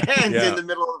 It ends in the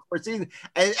middle of the fourth season.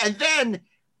 And then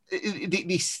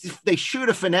they shoot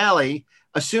a finale,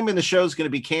 assuming the show's going to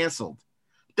be canceled.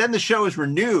 Then the show is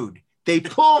renewed. They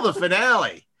pull the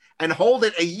finale and hold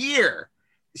it a year,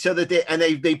 so that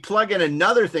they plug in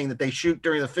another thing that they shoot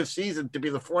during the fifth season to be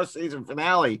the fourth season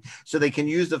finale, so they can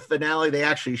use the finale they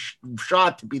actually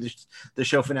shot to be the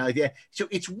show finale. Yeah. So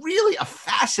it's really a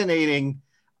fascinating,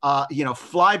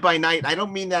 fly by night. I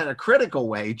don't mean that in a critical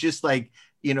way, just like,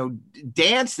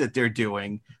 dance that they're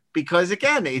doing. Because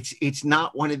again, it's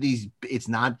not one of these. It's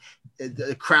not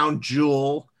the crown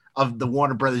jewel of the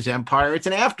Warner Brothers empire. It's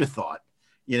an afterthought,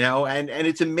 and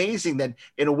it's amazing that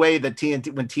in a way that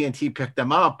when TNT picked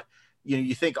them up,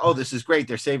 you think, oh, this is great,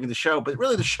 they're saving the show, but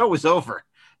really the show was over.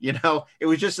 It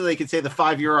was just so they could say the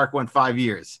 5-year arc went 5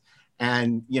 years.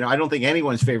 And I don't think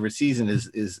anyone's favorite season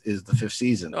is the fifth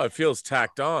season. No, it feels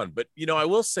tacked on. But I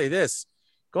will say this: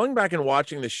 going back and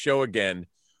watching the show again,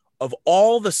 of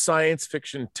all the science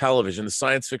fiction television, the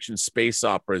science fiction space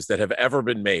operas that have ever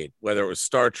been made, whether it was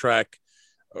Star Trek,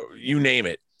 you name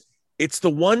it, it's the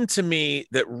one to me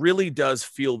that really does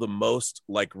feel the most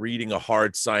like reading a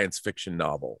hard science fiction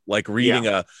novel, like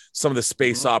reading some of the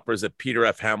space operas that Peter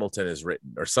F. Hamilton has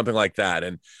written or something like that.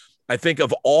 And I think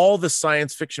of all the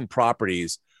science fiction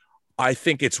properties, I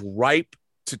think it's ripe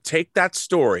to take that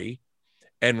story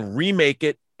and remake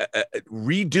it,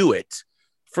 redo it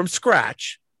from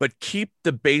scratch, but keep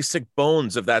the basic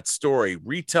bones of that story.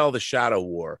 Retell the Shadow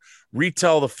War,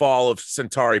 retell the fall of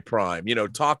Centauri Prime,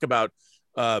 talk about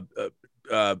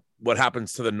what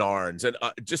happens to the Narns, and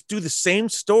just do the same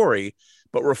story,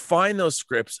 but refine those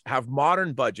scripts, have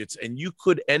modern budgets, and you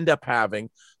could end up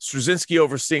having Straczynski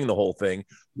overseeing the whole thing,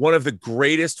 one of the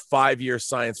greatest 5-year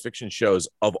science fiction shows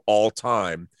of all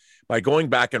time, by going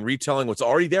back and retelling what's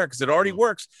already there, because it already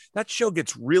works. That show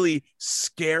gets really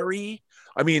scary.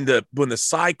 I mean, when the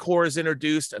Psi Corps is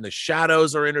introduced and the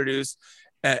shadows are introduced,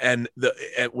 and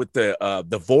with the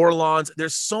Vorlons,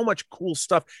 there's so much cool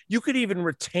stuff. You could even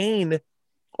retain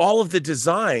all of the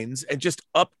designs and just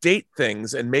update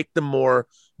things and make them more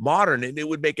modern, and it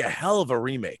would make a hell of a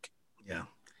remake. Yeah,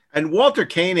 and Walter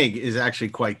Koenig is actually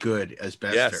quite good as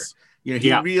Bester. Yes. You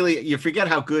know, you forget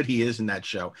how good he is in that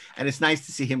show. And it's nice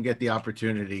to see him get the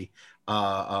opportunity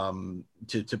to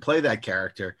play that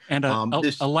character. And a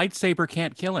lightsaber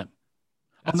can't kill him.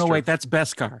 Oh, no, true. wait, that's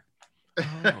Beskar.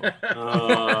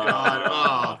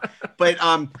 But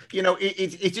you know,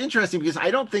 it's interesting because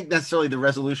I don't think necessarily the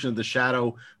resolution of the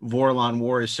Shadow Vorlon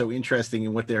War is so interesting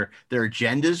in what their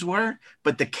agendas were,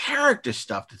 but the character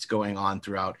stuff that's going on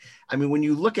throughout. I mean, when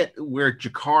you look at where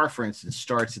Jakar, for instance,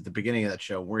 starts at the beginning of that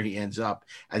show, where he ends up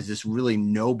as this really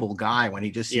noble guy when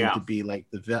he just seemed to be like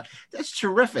that's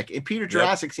terrific. And Peter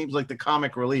Jurassic seems like the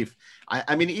comic relief.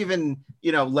 I mean, even,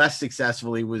 you know, less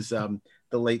successfully was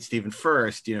the late Stephen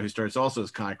Furst, you know, who starts also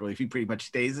as comic relief. He pretty much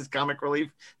stays as comic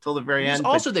relief till the very end. He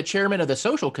was also the chairman of the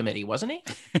social committee, wasn't he?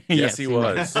 Yes, he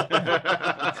was.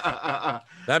 That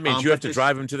means you have to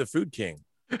drive him to the Food King.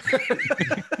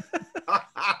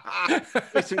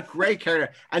 It's a great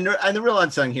character, and the real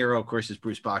unsung hero, of course, is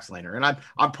Bruce Boxleitner. And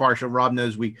I'm partial. Rob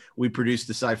knows we produced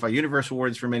the Sci-Fi Universe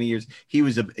Awards for many years. He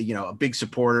was a big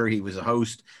supporter. He was a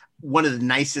host, one of the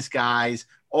nicest guys.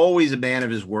 Always a man of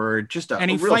his word. And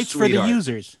he fights for the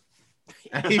users.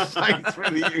 And he fights for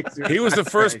the users. He was the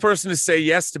first person to say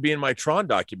yes to be in my Tron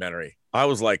documentary. I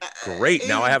was like, great,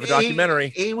 now I have a documentary.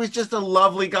 He was just a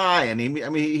lovely guy, and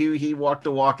he walked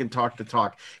the walk and talked the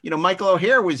talk. You know, Michael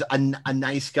O'Hare was a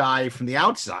nice guy from the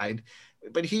outside,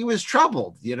 but he was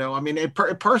troubled. You know, I mean,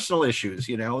 personal issues.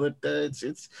 You know, that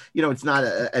it's you know, it's not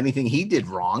anything he did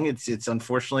wrong. It's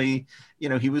unfortunately, you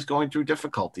know, he was going through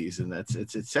difficulties, and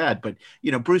it's sad. But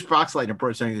you know, Bruce Boxleitner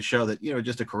brought something to the show that, you know,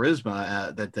 just a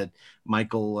charisma that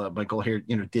Michael O'Hare,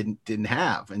 you know, didn't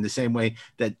have, in the same way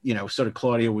that, you know, sort of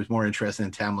Claudia was more interested in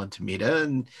Tamlin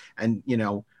Tomita, and you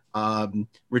know,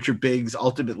 Richard Biggs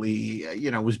ultimately,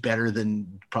 you know, was better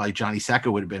than probably Johnny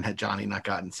Secca would have been had Johnny not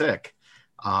gotten sick.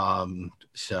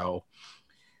 So,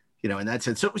 you know, in that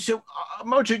sense. So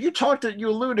Mojo, you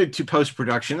alluded to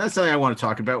post-production. That's something I want to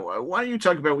talk about. Why don't you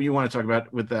talk about what you want to talk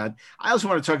about with that? I also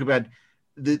want to talk about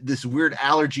this weird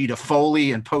allergy to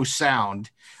Foley and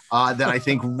post-sound that I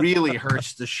think really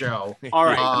hurts the show. All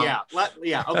right.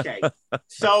 Okay.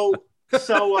 So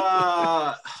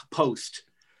post.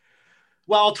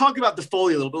 Well, I'll talk about the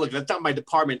Foley a little bit. Look, that's not my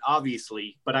department,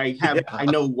 obviously, but I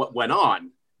know what went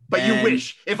on. But you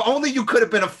wish, if only you could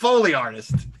have been a Foley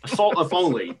artist. If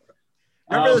only.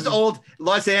 Remember those old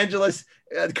Los Angeles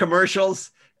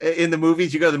commercials in the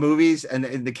movies? You go to the movies and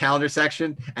in the calendar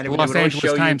section, and it Los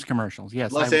Angeles Times commercials.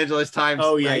 Yes, Los Angeles Times.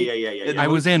 Oh yeah, right? I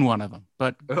was in one of them,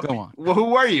 but go on. Well, who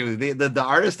were you? The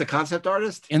artist, the concept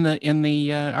artist? In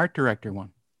the art director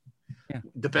one. Yeah.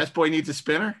 The Best Boy Needs a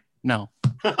Spinner? No.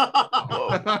 No,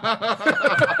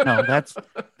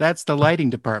 that's the lighting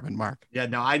department, Mark. Yeah,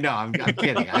 no, I know. I'm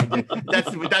kidding.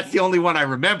 That's the only one I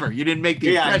remember. You didn't make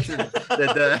the impression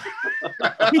that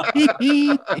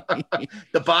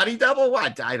the body double.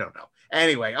 What? I don't know.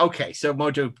 Anyway, okay. So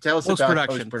Mojo, tell us about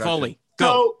post-production. Foley.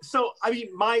 Go. So I mean,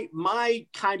 my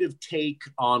kind of take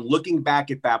on looking back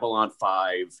at Babylon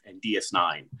 5 and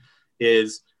DS9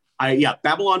 is,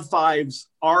 Babylon 5's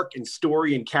arc and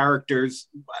story and characters,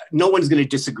 no one's going to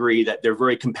disagree that they're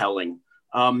very compelling.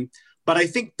 But I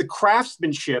think the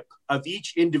craftsmanship of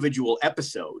each individual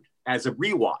episode as a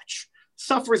rewatch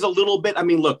suffers a little bit. I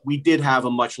mean, look, we did have a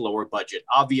much lower budget,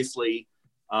 obviously.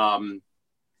 But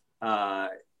I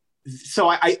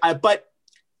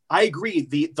agree.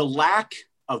 The lack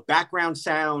of background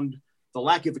sound, the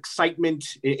lack of excitement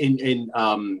in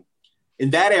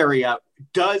that area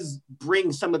does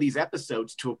bring some of these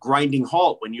episodes to a grinding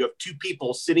halt when you have two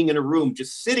people sitting in a room,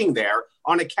 just sitting there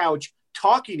on a couch,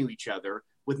 talking to each other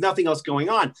with nothing else going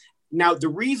on. Now, the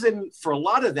reason for a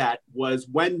lot of that was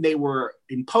when they were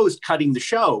in post cutting the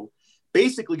show,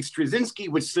 basically Straczynski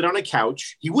would sit on a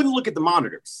couch. He wouldn't look at the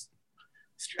monitors.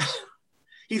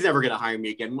 He's never going to hire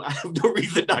me again. I have no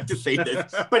reason not to say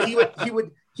this, but he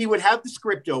would have the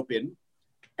script open.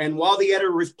 And while the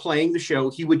editor was playing the show,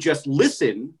 he would just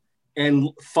listen and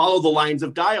follow the lines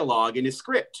of dialogue in his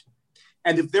script.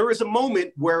 And if there was a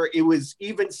moment where it was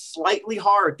even slightly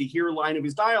hard to hear a line of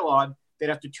his dialogue, they'd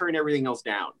have to turn everything else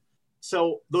down.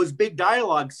 So those big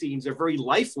dialogue scenes are very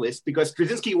lifeless because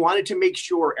Straczynski wanted to make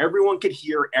sure everyone could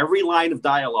hear every line of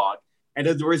dialogue. And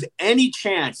if there was any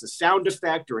chance a sound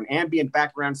effect or an ambient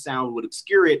background sound would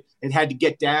obscure it, it had to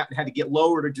get down, it had to get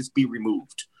lowered or just be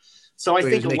removed. So I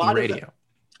think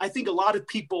a lot of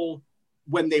people,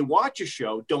 when they watch a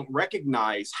show, don't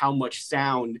recognize how much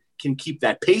sound can keep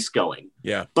that pace going.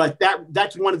 Yeah. But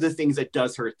that's one of the things that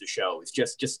does hurt the show. Is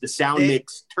just the sound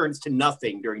mix turns to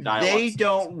nothing during dialogue. They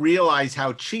don't realize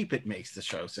how cheap it makes the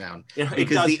show sound,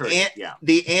 because yeah.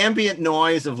 the ambient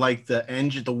noise of like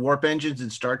the warp engines in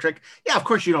Star Trek. Yeah, of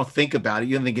course you don't think about it.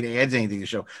 You don't think it adds anything to the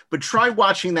show. But try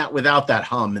watching that without that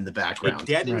hum in the background. It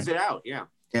deadens it out. Yeah.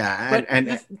 Yeah,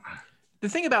 and the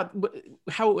thing about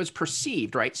how it was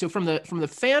perceived, right? So from the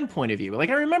fan point of view, like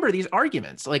I remember these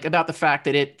arguments, like about the fact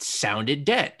that it sounded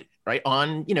dead, right?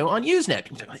 On Usenet,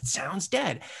 people say, it sounds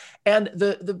dead, and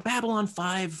the Babylon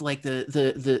 5, like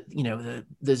the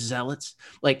zealots,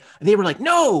 like they were like,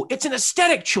 no, it's an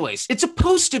aesthetic choice. It's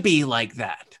supposed to be like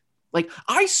that. Like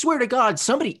I swear to God,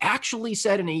 somebody actually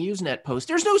said in a Usenet post,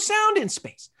 "There's no sound in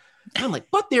space." And I'm like,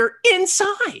 but they're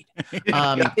inside.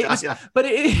 But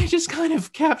it just kind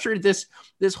of captured this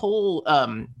whole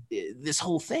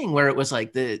thing where it was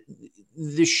like the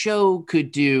show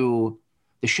could do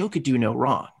no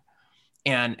wrong.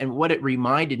 And what it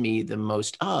reminded me the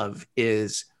most of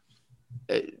is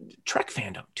Trek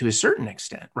fandom to a certain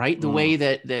extent, right? The way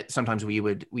that sometimes we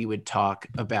would talk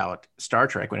about Star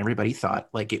Trek when everybody thought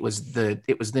like it was the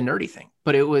nerdy thing,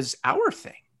 but it was our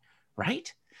thing,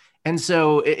 right? And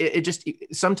so it just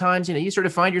sometimes, you sort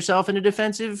of find yourself in a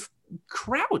defensive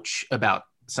crouch about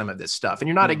some of this stuff, and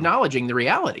you're not acknowledging the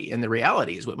reality. And the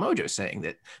reality is what Mojo's saying,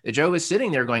 that Joe is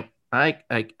sitting there going, I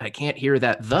can't hear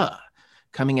that "the"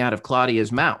 coming out of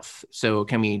Claudia's mouth. So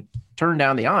can we turn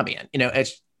down the ambient?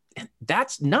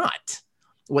 That's not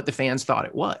what the fans thought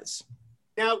it was.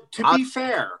 Now, to be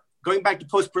fair, going back to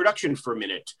post-production for a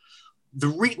minute,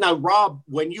 now, Rob,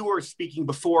 when you were speaking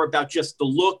before about just the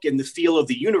look and the feel of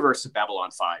the universe of Babylon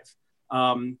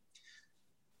 5,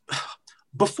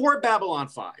 before Babylon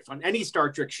 5, on any Star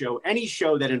Trek show, any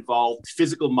show that involved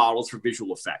physical models for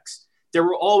visual effects, they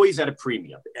were always at a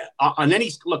premium. On any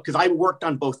look, because I worked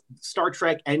on both Star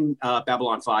Trek and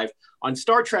Babylon 5. On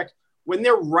Star Trek, when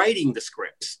they're writing the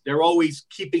scripts, they're always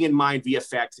keeping in mind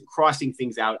VFX and crossing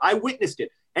things out. I witnessed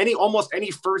it. Almost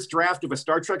any first draft of a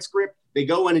Star Trek script, they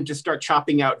go in and just start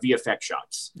chopping out VFX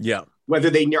shots. Yeah. Whether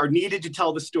they are needed to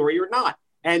tell the story or not.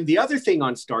 And the other thing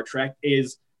on Star Trek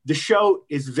is the show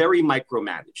is very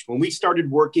micromanaged. When we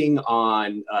started working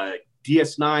on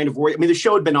DS9, the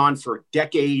show had been on for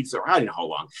decades, or I don't know how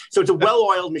long. So it's a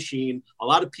well-oiled machine, a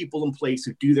lot of people in place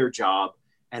who do their job,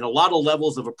 and a lot of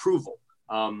levels of approval.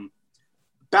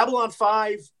 Babylon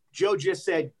 5, Joe just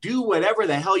said, do whatever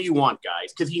the hell you want,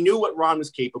 guys, because he knew what Ron was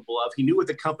capable of. He knew what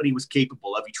the company was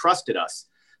capable of. He trusted us.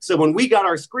 So when we got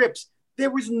our scripts, there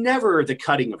was never the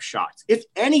cutting of shots. If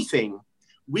anything,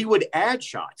 we would add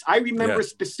shots. I remember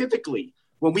specifically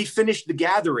when we finished The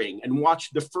Gathering and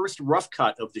watched the first rough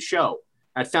cut of the show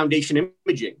at Foundation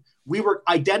Imaging, we were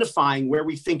identifying where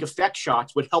we think effect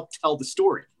shots would help tell the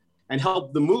story and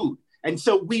help the mood. And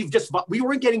so we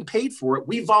weren't getting paid for it.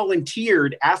 We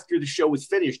volunteered after the show was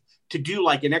finished to do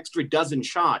like an extra dozen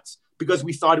shots because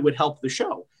we thought it would help the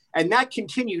show. And that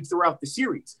continued throughout the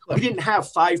series. We didn't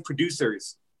have 5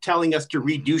 producers telling us to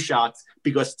redo shots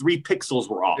because 3 pixels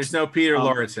were off. There's no Peter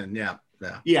Lorreson.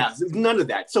 Yeah, none of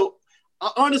that. So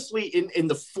honestly, in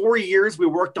the 4 years we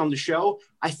worked on the show,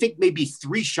 I think maybe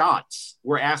 3 shots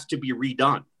were asked to be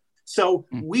redone. So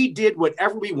we did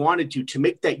whatever we wanted to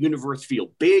make that universe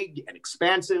feel big and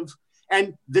expansive.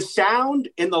 And the sound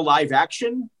in the live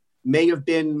action may have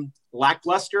been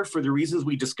lackluster for the reasons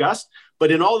we discussed, but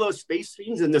in all those space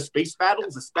scenes and the space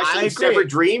battles, especially Severed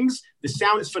Dreams, the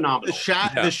sound is phenomenal.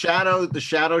 The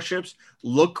shadow ships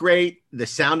look great. The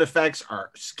sound effects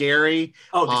are scary.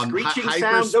 Oh, the screeching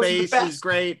sound, hyperspace is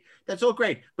great. That's all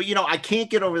great. But I can't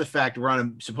get over the fact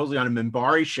we're supposedly on a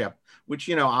Minbari ship, which,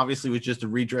 obviously was just a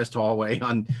redressed hallway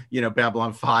on,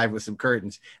 Babylon 5 with some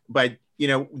curtains. But,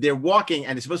 they're walking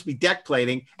and it's supposed to be deck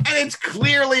plating and it's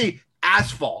clearly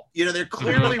asphalt. They're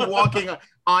clearly walking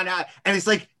on, and it's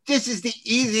like, this is the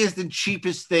easiest and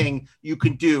cheapest thing you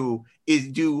could do is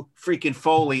do freaking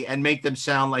Foley and make them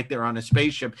sound like they're on a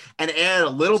spaceship and add a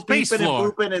little beeping and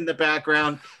booping in the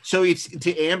background. So it's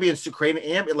to ambience, to create an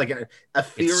ambient, like an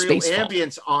ethereal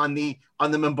ambience on the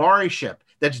Minbari ship.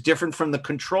 That's different from the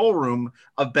control room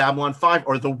of Babylon 5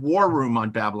 or the war room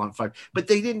on Babylon 5. But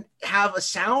they didn't have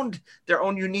their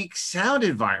own unique sound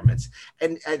environments.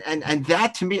 And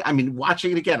that to me,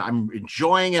 watching it again, I'm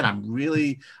enjoying it. I'm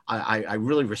really, I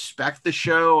really respect the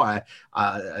show.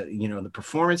 The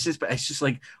performances, but it's just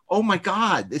like, oh my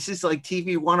God, this is like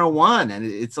TV 101. And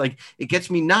it's like, it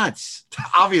gets me nuts,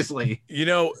 obviously.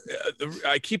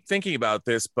 I keep thinking about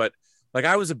this, but Like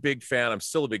I was a big fan. I'm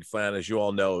still a big fan, as you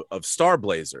all know, of Star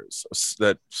Blazers.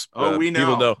 That we know.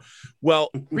 People know. Well,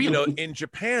 in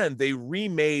Japan they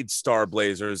remade Star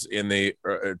Blazers in the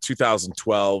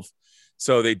 2012.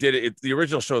 So they did it. The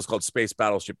original show is called Space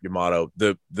Battleship Yamato.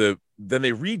 Then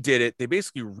they redid it. They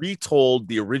basically retold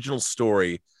the original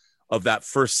story of that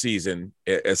first season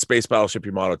as Space Battleship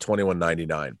Yamato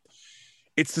 2199.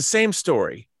 It's the same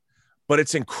story, but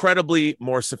it's incredibly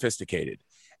more sophisticated.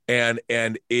 And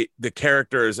the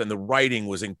characters and the writing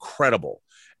was incredible.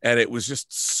 And it was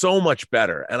just so much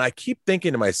better. And I keep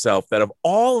thinking to myself that of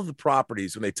all of the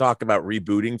properties, when they talk about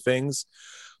rebooting things,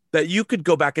 that you could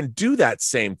go back and do that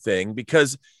same thing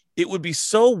because it would be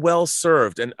so well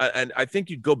served. And I think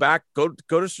you'd go back, go to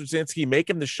Straczynski, make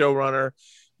him the showrunner,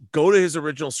 go to his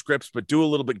original scripts, but do a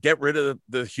little bit, get rid of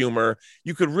the humor.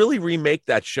 You could really remake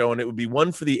that show and it would be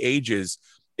one for the ages,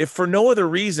 if for no other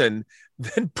reason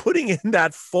than putting in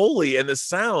that Foley and the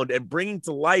sound and bringing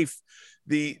to life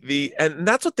and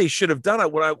that's what they should have done.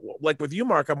 Like with you,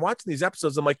 Mark, I'm watching these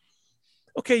episodes. I'm like,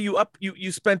 okay,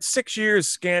 you spent 6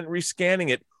 years rescanning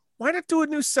it. Why not do a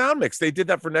new sound mix? They did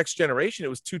that for Next Generation. It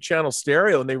was 2-channel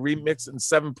stereo and they remixed it in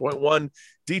 7.1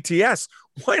 DTS.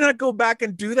 Why not go back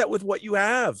and do that with what you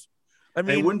have? I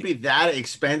mean, it wouldn't be that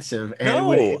expensive,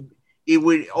 and it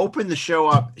would open the show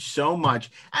up so much.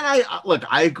 And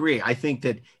I agree. I think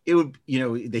that it would,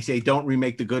 they say don't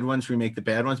remake the good ones, remake the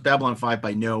bad ones. Babylon 5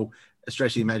 by no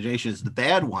stretch of the imagination is the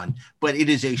bad one, but it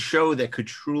is a show that could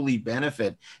truly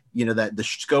benefit, that the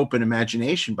scope and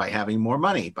imagination by having more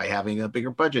money, by having a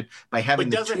bigger budget, by having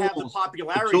but doesn't have the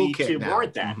popularity to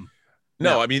warrant that. Mm-hmm.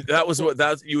 No, I mean,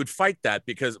 you would fight that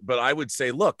but I would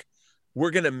say, look,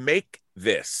 we're going to make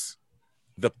this.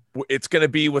 It's going to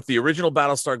be what the original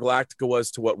Battlestar Galactica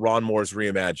was to what Ron Moore's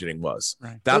reimagining was.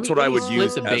 Right. That's what I would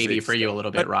use. The baby for you a little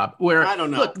bit, Rob. Where I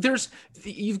don't know. Look,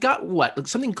 you've got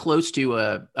something close to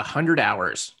 100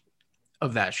 hours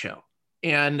of that show,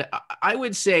 and I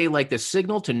would say like the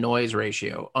signal to noise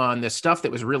ratio on the stuff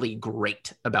that was really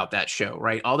great about that show,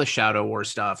 right? All the Shadow War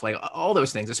stuff, like all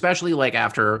those things, especially like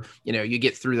after you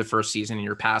get through the first season and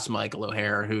you're past Michael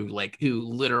O'Hare, who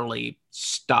literally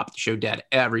stopped the show dead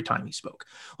every time he spoke.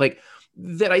 Like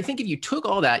that, I think if you took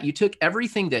all that, you took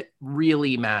everything that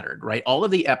really mattered, right? All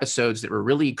of the episodes that were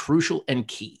really crucial and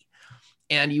key,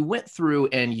 and you went through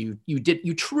and you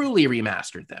truly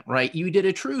remastered them, right? You did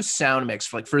a true sound mix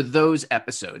for those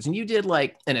episodes, and you did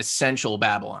like an essential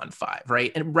Babylon 5,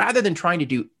 right? And rather than trying to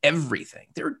do everything,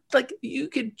 you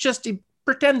could just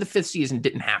pretend the fifth season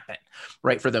didn't happen,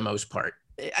 right? For the most part.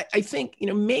 I think,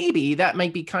 maybe that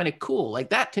might be kind of cool. Like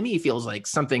that to me feels like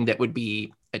something that would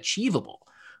be achievable.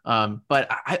 But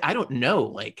I don't know.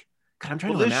 Like, God, I'm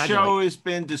trying to imagine. This show has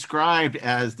been described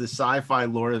as the sci-fi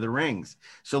Lord of the Rings.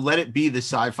 So let it be the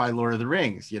sci-fi Lord of the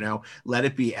Rings, let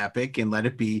it be epic and let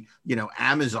it be,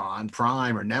 Amazon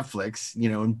Prime or Netflix,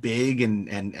 and big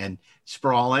and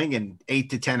sprawling and 8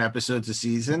 to 10 episodes a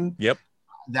season. Yep.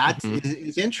 That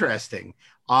is interesting.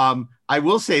 I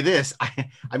will say this.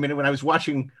 I mean, when I was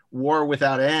watching War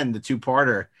Without End, the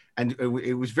 2-parter, and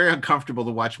it was very uncomfortable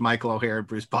to watch Michael O'Hare and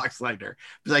Bruce Boxleitner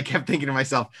because I kept thinking to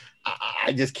myself,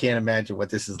 I just can't imagine what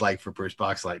this is like for Bruce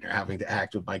Boxleitner having to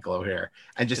act with Michael O'Hare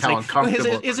and just how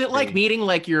uncomfortable. Is it like meeting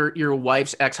like your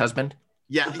wife's ex-husband?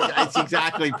 Yeah, it's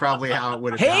exactly probably how it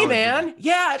would have. Hey, man.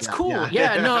 Yeah, it's cool.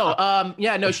 Yeah,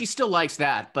 no, she still likes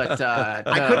that, but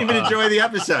I couldn't even enjoy the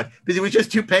episode because it was just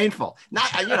too painful.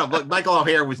 Look, Michael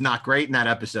O'Hare was not great in that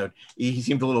episode. He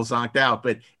seemed a little zonked out,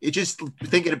 but it just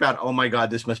thinking about, oh my God,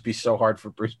 this must be so hard for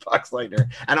Bruce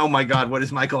Boxleitner, and oh my God, what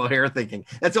is Michael O'Hare thinking?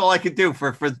 That's all I could do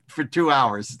for 2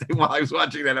 hours while I was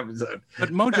watching that episode. But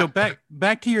Mojo,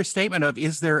 back to your statement of,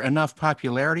 is there enough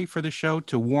popularity for the show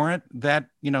to warrant that,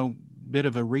 bit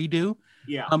of a redo?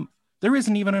 Yeah. There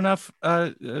isn't even enough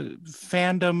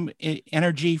fandom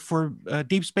energy for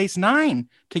Deep Space Nine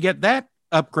to get that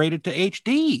upgraded to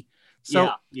HD.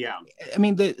 So yeah. I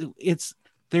mean,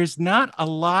 there's not a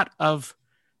lot of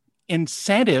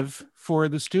incentive for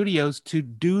the studios to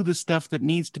do the stuff that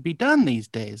needs to be done these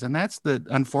days, and that's the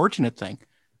unfortunate thing.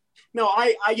 No,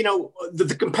 I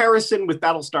the comparison with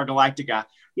Battlestar Galactica,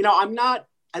 I'm not,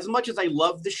 as much as I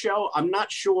love the show, I'm not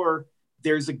sure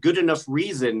there's a good enough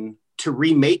reason to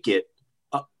remake it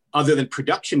other than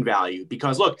production value.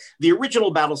 Because look, the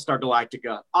original Battlestar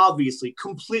Galactica, obviously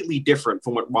completely different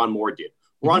from what Ron Moore did.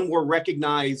 Ron Moore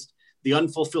recognized the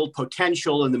unfulfilled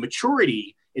potential and the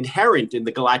maturity inherent in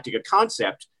the Galactica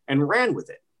concept and ran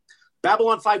with it.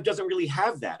 Babylon 5 doesn't really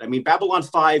have that. I mean, Babylon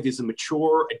 5 is a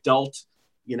mature, adult,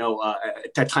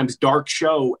 at times dark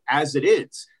show as it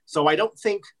is. So I don't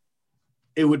think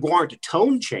it would warrant a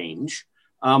tone change.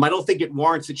 I don't think it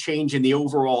warrants a change in the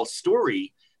overall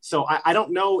story. So I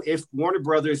don't know if Warner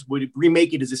Brothers would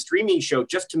remake it as a streaming show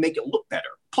just to make it look better.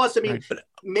 Plus, I mean,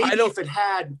 maybe if it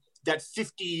had that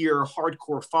 50-year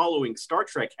hardcore following Star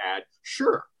Trek had,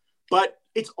 sure. But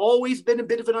it's always been a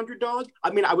bit of an underdog. I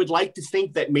mean, I would like to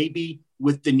think that maybe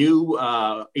with the new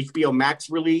HBO Max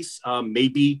release,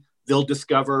 maybe they'll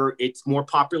discover it's more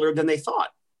popular than they thought.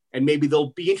 And maybe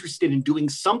they'll be interested in doing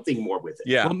something more with it.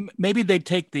 Yeah. Well, maybe they'd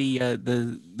take the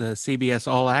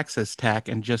CBS All Access tack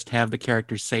and just have the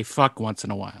characters say "fuck" once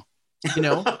in a while. You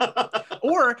know,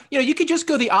 or you could just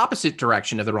go the opposite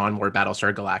direction of the Ron Moore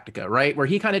Battlestar Galactica, right? Where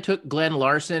he kind of took Glenn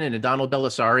Larson and Donald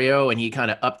Belisario and he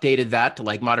kind of updated that to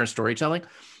like modern storytelling.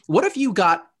 What if you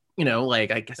got,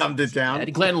 like I guess dumbed it down,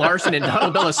 Glenn Larson and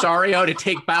Donald Belisario to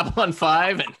take Babylon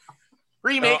 5 and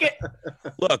remake it?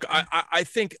 Look, I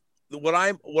think. What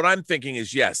I'm thinking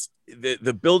is, yes,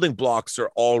 the building blocks are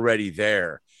already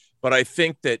there, but I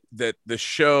think that the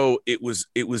show it was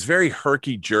very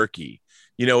herky jerky.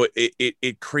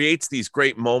 It creates these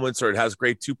great moments, or it has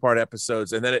great 2-part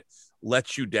episodes, and then it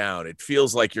lets you down. It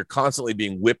feels like you're constantly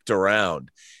being whipped around.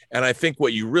 And I think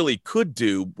what you really could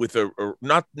do with a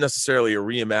not necessarily a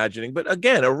reimagining, but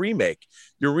again, a remake.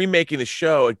 You're remaking the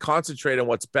show and concentrate on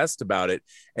what's best about it,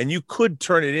 and you could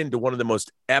turn it into one of the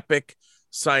most epic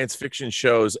science fiction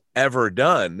shows ever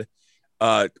done,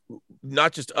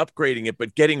 not just upgrading it,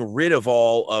 but getting rid of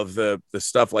all of the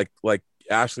stuff like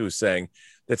Ashley was saying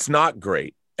that's not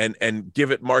great, and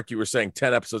give it, Mark, you were saying 8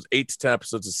 to 10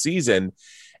 episodes a season,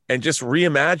 and just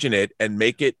reimagine it and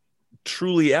make it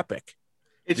truly epic.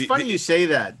 It's funny you say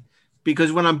that,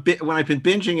 because when I've been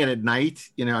binging it at night,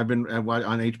 I've been on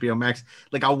HBO Max,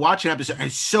 like I'll watch an episode and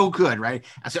it's so good, right?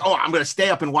 I say, oh, I'm going to stay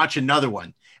up and watch another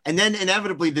one. And then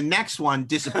inevitably the next one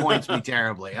disappoints me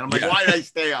terribly. And I'm like, why did I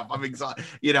stay up? I'm exhausted,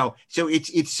 so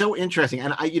it's so interesting.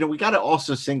 And we got to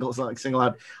also single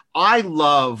out. I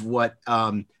love what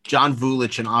John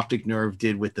Vulich and Optic Nerve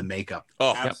did with the makeup.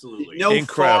 Oh, absolutely. No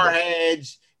incredible.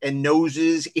 Foreheads and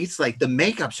noses. It's like the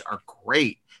makeups are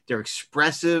great. They're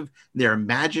expressive, they're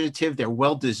imaginative, they're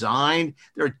well designed.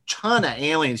 There are a ton of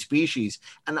alien species.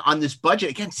 And on this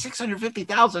budget, again,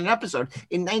 $650,000 an episode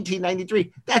in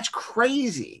 1993. That's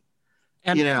crazy.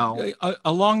 And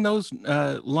along those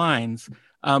lines,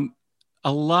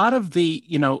 a lot of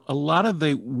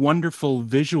the wonderful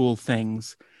visual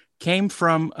things came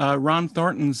from Ron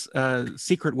Thornton's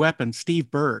secret weapon,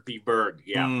 Steve Berg. Steve Berg,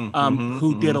 yeah.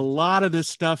 Who did a lot of this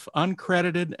stuff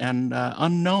uncredited and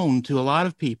unknown to a lot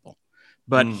of people.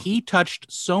 But he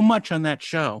touched so much on that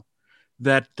show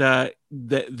that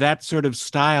that sort of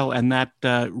style and that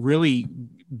really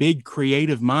big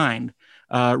creative mind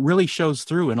really shows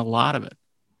through in a lot of it.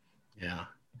 Yeah.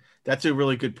 That's a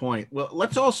really good point. Well,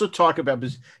 let's also talk about,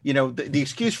 the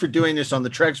excuse for doing this on the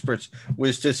Treksperts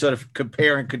was to sort of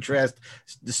compare and contrast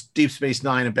the Deep Space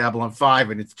Nine and Babylon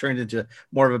 5, and it's turned into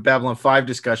more of a Babylon 5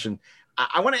 discussion.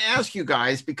 I want to ask you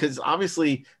guys, because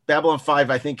obviously Babylon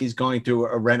 5, I think, is going through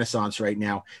a renaissance right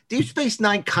now. Deep Space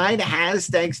Nine kind of has,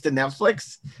 thanks to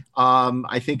Netflix.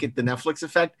 I think the Netflix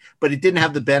effect, but it didn't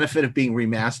have the benefit of being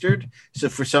remastered. So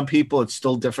for some people, it's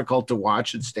still difficult to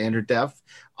watch in standard def.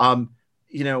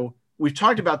 We've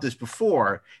talked about this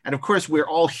before, and of course, we're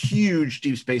all huge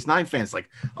Deep Space Nine fans. Like,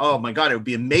 oh my God, it would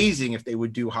be amazing if they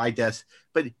would do high def.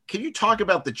 But can you talk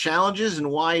about the challenges and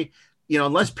why,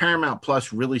 unless Paramount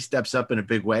Plus really steps up in a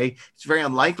big way, it's very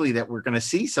unlikely that we're going to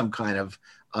see some kind of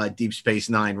Deep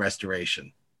Space Nine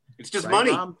restoration. It's just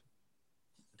money. Rob?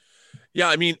 Yeah,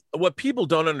 I mean, what people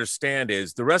don't understand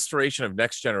is the restoration of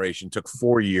Next Generation took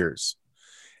 4 years.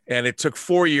 And it took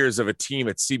 4 years of a team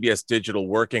at CBS Digital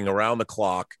working around the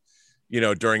clock,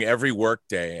 during every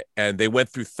workday. And they went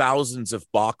through thousands of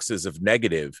boxes of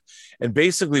negative. And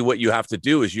basically what you have to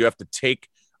do is you have to take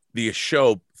the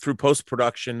show through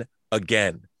post-production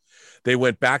again. They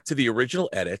went back to the original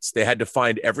edits. They had to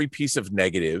find every piece of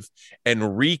negative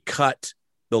and recut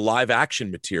the live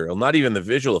action material, not even the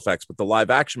visual effects, but the live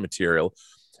action material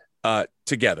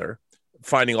together,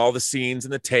 finding all the scenes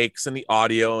and the takes and the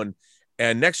audio.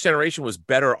 And Next Generation was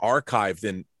better archived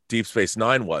than Deep Space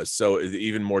Nine was, so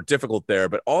even more difficult there.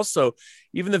 But also,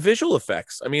 even the visual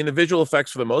effects. I mean, the visual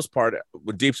effects, for the most part,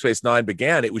 when Deep Space Nine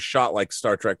began, it was shot like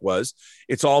Star Trek was.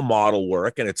 It's all model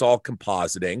work and it's all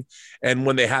compositing. And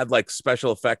when they had like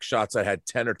special effects shots that had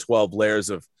 10 or 12 layers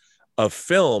of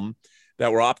film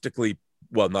that were optically,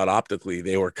 well, not optically,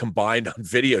 they were combined on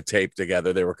videotape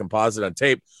together. They were composite on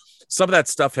tape. Some of that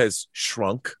stuff has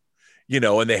shrunk,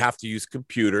 and they have to use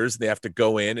computers. They have to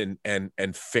go in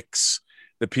and fix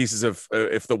the pieces of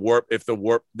if the warp,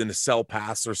 the nacelle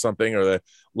pass or something, or the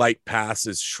light pass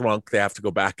is shrunk, they have to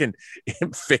go back and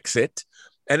fix it.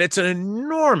 And it's an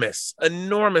enormous,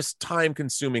 enormous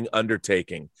time-consuming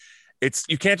undertaking.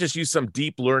 You can't just use some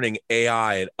deep learning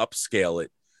AI and upscale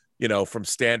it, from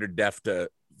standard def to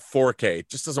 4K. It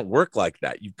just doesn't work like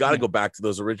that. You've got to go back to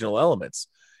those original elements.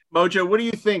 Mojo, what do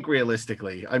you think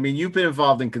realistically? I mean, you've been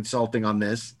involved in consulting on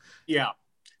this. Yeah.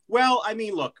 Well, I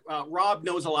mean, look, Rob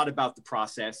knows a lot about the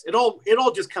process. It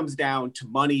all just comes down to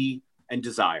money and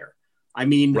desire. I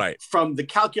mean, from the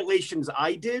calculations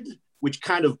I did, which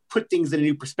kind of put things in a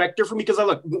new perspective for me,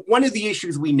 because one of the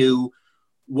issues we knew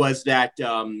was that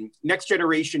Next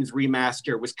Generation's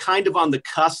remaster was kind of on the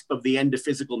cusp of the end of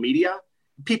physical media.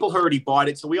 People already bought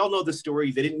it, so we all know the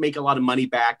story. They didn't make a lot of money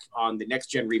back on the Next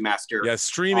Gen remaster. Yeah,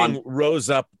 streaming rose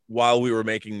up while we were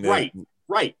making the...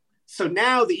 Right. So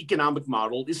now the economic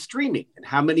model is streaming and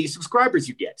how many subscribers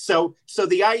you get. So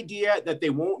the idea that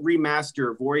they won't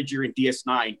remaster Voyager and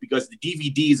DS9 because the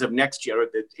DVDs of Next Gen or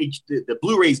the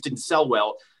Blu-rays didn't sell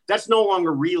well, that's no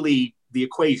longer really the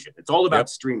equation. It's all about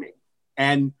streaming.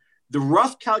 And the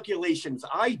rough calculations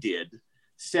I did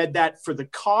said that for the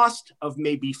cost of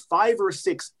maybe 5 or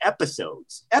 6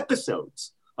 episodes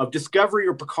of Discovery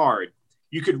or Picard,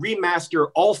 you could remaster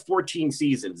all 14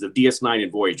 seasons of DS9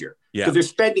 and Voyager. Because they're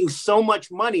spending so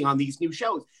much money on these new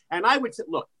shows. And I would say,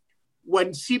 look, when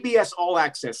CBS All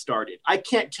Access started, I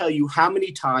can't tell you how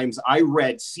many times I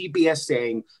read CBS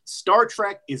saying Star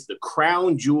Trek is the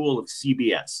crown jewel of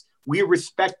CBS. We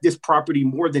respect this property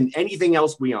more than anything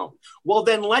else we own. Well,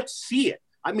 then let's see it.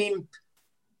 I mean,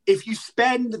 if you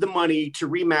spend the money to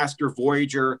remaster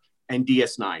Voyager and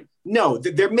DS9, no,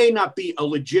 there may not be a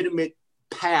legitimate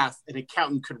path an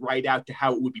accountant could write out to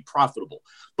how it would be profitable.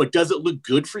 But does it look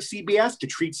good for CBS to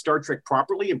treat Star Trek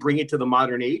properly and bring it to the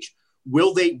modern age?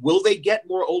 Will they get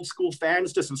more old school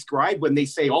fans to subscribe when they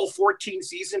say all 14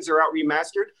 seasons are out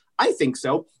remastered? I think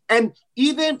so. And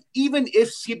even if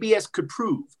CBS could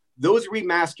prove those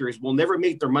remasters will never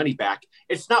make their money back,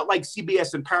 it's not like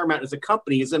CBS and Paramount as a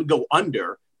company is going to go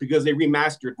under because they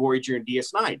remastered Voyager and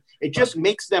DS9. It just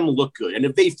makes them look good. And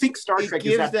if they think Star Trek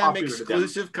is that popular, it gives them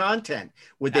exclusive content.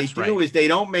 What That's they do is they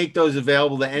don't make those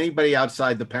available to anybody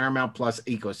outside the Paramount Plus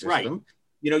ecosystem. Right.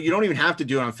 You don't even have to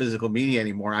do it on physical media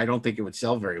anymore. I don't think it would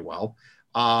sell very well.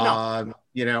 No.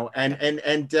 And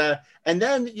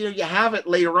then you have it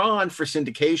later on for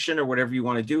syndication or whatever you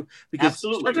want to do, because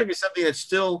Star Trek is something that's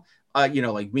still like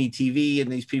MeTV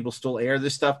and these people still air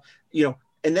this stuff,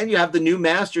 and then you have the new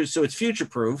masters, so it's future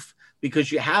proof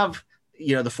because you have the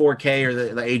 4K or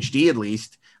the HD at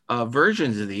least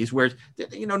versions of these, where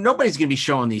nobody's going to be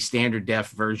showing these standard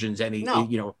def versions and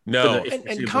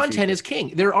content is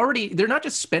king. They're not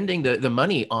just spending the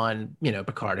money on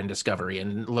Picard and Discovery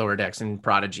and Lower Decks and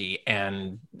Prodigy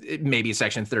and maybe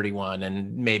Section 31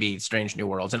 and maybe Strange New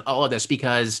Worlds and all of this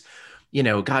because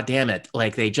god damn it,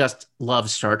 like they just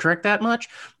love Star Trek that much.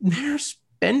 They're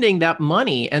spending that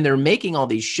money and they're making all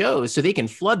these shows so they can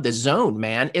flood the zone,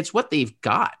 man. It's what they've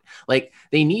got. Like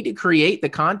they need to create the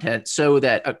content so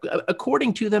that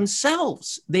according to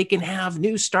themselves, they can have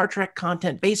new Star Trek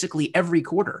content basically every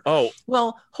quarter. Oh,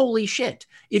 well, holy shit.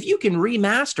 If you can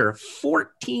remaster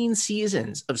 14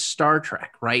 seasons of Star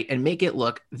Trek, right, and make it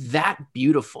look that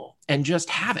beautiful and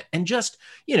just have it and just,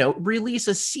 release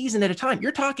a season at a time.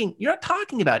 You're not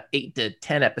talking about 8 to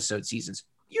 10 episode seasons.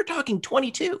 You're talking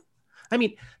 22. I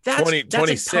mean, that's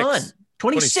 26. A ton.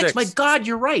 26. My God,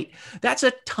 you're right. That's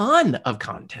a ton of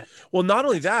content. Well, not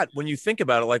only that, when you think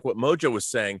about it, like what Mojo was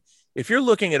saying, if you're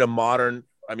looking at a modern,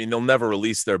 they'll never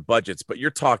release their budgets, but you're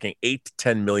talking $8 to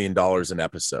 $10 million an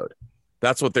episode.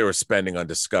 That's what they were spending on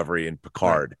Discovery and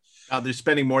Picard. They're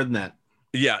spending more than that.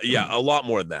 Yeah, a lot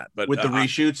more than that. But with the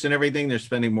reshoots and everything, they're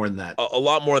spending more than that. A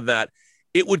lot more than that.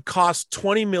 It would cost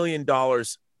 $20 million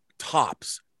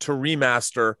tops to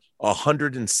remaster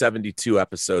 172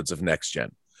 episodes of Next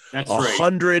Gen. That's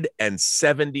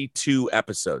 172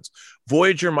 episodes.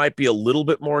 Voyager might be a little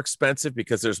bit more expensive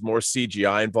because there's more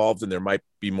CGI involved and there might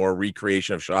be more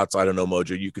recreation of shots. I don't know,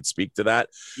 Mojo, you could speak to that.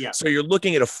 Yeah. So you're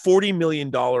looking at a $40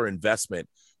 million investment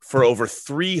for over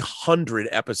 300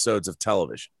 episodes of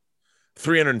television,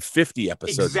 350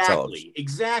 episodes of television.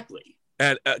 Exactly.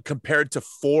 And compared to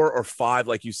 4 or 5,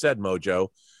 like you said, Mojo,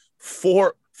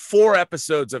 four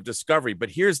episodes of Discovery.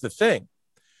 But here's the thing.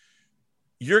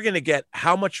 You're going to get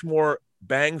how much more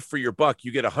bang for your buck?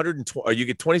 You get 120, or you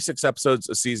get 26 episodes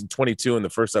a season, 22 in the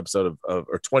first episode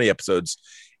or 20 episodes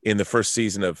in the first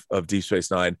season of Deep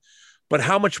Space Nine. But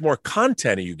how much more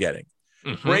content are you getting?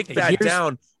 Mm-hmm. Break that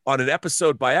down on an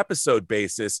episode by episode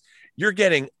basis. You're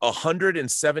getting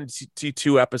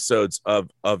 172 episodes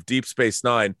of Deep Space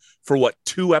Nine for what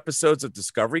 2 episodes of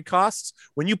Discovery costs.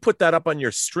 When you put that up on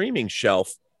your streaming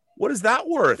shelf, What is that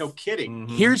worth? No kidding.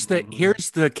 Here's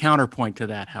the counterpoint to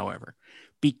that, however.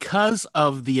 Because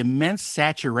of the immense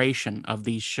saturation of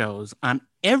these shows on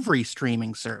every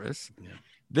streaming service,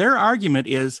 their argument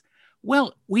is,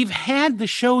 well, we've had the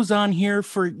shows on here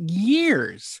for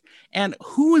years, and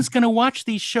who is going to watch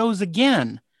these shows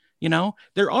again? You know,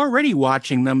 they're already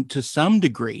watching them to some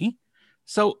degree.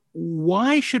 So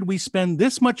why should we spend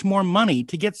this much more money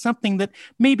to get something that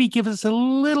maybe gives us a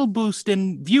little boost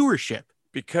in viewership?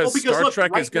 Because Star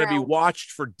Trek is going to be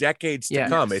watched for decades to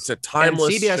come. It's a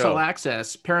timeless and CBS show. All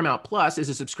Access, Paramount Plus is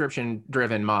a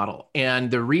subscription-driven model.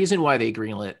 And the reason why they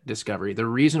greenlit Discovery, the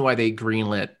reason why they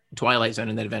greenlit Twilight Zone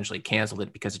and then eventually canceled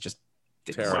it because it just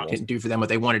didn't do for them what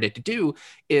they wanted it to do,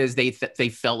 is they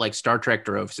felt like Star Trek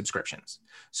drove subscriptions.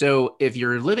 So if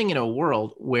you're living in a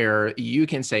world where you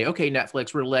can say, okay,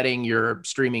 Netflix, we're letting your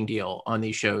streaming deal on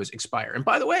these shows expire. And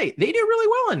by the way, they do really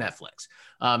well on Netflix.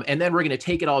 And then we're going to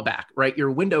take it all back, right? Your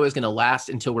window is going to last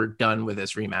until we're done with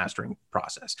this remastering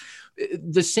process.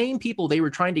 The same people they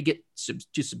were trying to get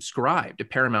to subscribe to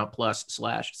Paramount Plus /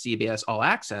 CBS All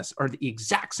Access are the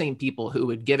exact same people who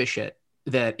would give a shit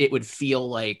that it would feel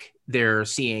like they're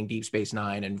seeing Deep Space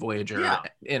Nine and Voyager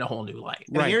in a whole new light.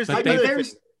 And here's the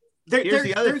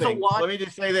other thing. Let me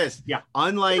just say this. Yeah.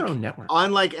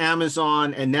 Unlike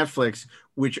Amazon and Netflix,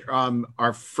 which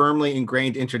are firmly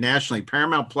ingrained internationally,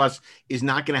 Paramount Plus is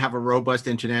not going to have a robust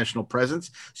international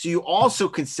presence. So you also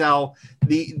can sell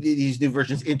these new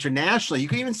versions internationally. You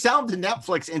can even sell them to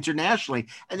Netflix internationally,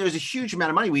 and there's a huge amount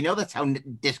of money. We know that's how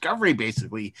Discovery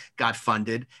basically got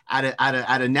funded out of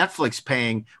Netflix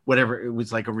paying whatever it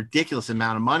was, like a ridiculous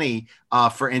amount of money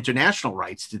for international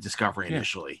rights to Discovery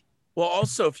initially. Well,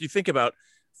 also, if you think about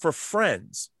for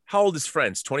Friends, how old is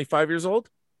Friends? 25 years old?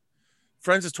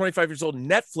 Friends is 25 years old.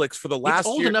 Netflix for the last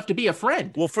year. It's old enough to be a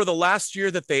friend. Well, for the last year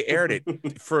that they aired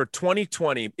it, for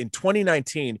 2020, in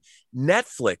 2019,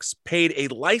 Netflix paid a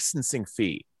licensing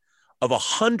fee of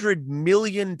 $100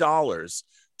 million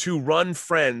to run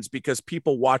Friends because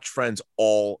people watch Friends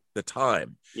all the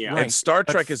time. Yeah. And Star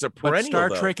Trek is a perennial. But Star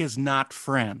Trek is not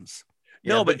Friends.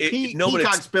 No, but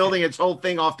Peacock's building its whole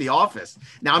thing off The Office.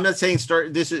 Now, I'm not saying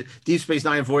this is Deep Space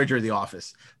Nine, Voyager, The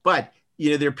Office, but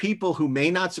there are people who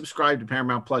may not subscribe to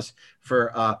Paramount Plus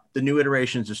for the new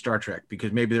iterations of Star Trek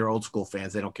because maybe they're old school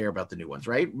fans. They don't care about the new ones,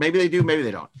 right? Maybe they do, maybe they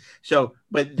don't. So,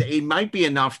 but it might be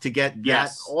enough to get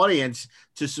that audience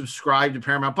to subscribe to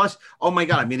Paramount Plus. Oh my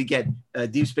God, I'm going to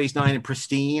get Deep Space Nine in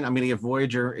pristine. I'm going to get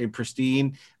Voyager in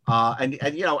pristine. And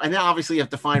then obviously you have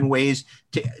to find ways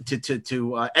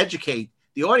to educate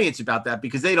the audience about that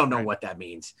because they don't know what that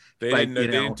means. They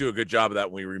didn't do a good job of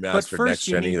that when we remastered Next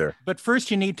Gen either. But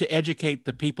first you need to educate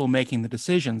the people making the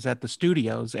decisions at the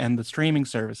studios and the streaming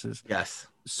services. Yes.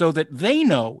 So that they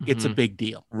know it's a big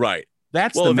deal. Right.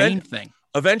 That's the main thing.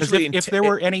 Eventually, if there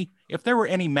were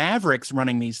any Mavericks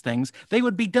running these things, they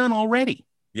would be done already.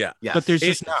 Yeah. Yes. But there's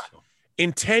just not.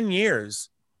 In 10 years,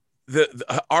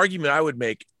 the argument I would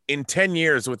make, in 10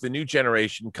 years with the new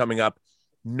generation coming up,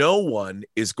 no one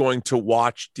is going to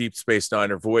watch Deep Space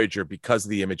Nine or Voyager because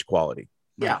of the image quality.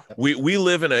 Yeah. We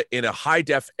live in a high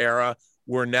def era.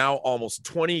 We're now almost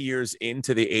 20 years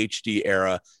into the HD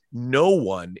era. No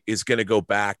one is going to go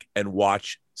back and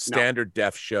watch standard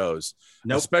def shows,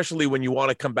 especially when you want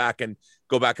to come back and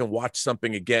go back and watch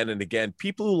something again and again.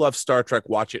 People who love Star Trek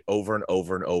watch it over and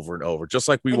over and over and over, just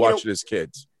like we watched it as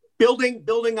kids. Building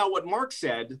on what Mark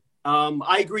said,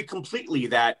 I agree completely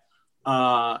that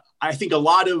I think a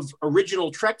lot of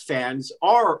original Trek fans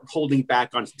are holding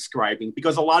back on subscribing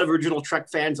because a lot of original Trek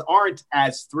fans aren't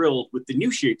as thrilled with the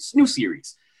new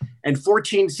series. And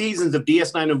 14 seasons of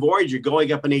DS9 and Voyager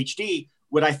going up in HD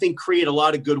would, I think, create a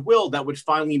lot of goodwill that would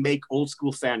finally make old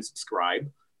school fans subscribe.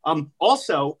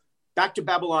 Also, back to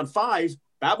Babylon 5.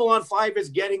 Babylon 5 is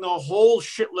getting a whole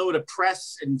shitload of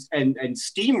press and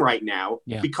steam right now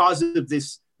because of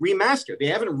this remaster. They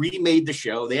haven't remade the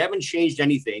show. They haven't changed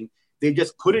anything. They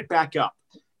just put it back up.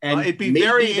 And it'd be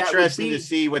very interesting to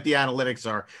see what the analytics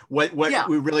are. What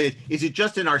we really is it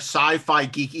just in our sci-fi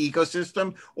geek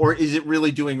ecosystem, or is it really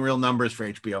doing real numbers for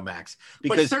HBO Max?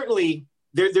 Because certainly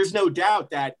there's no doubt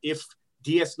that if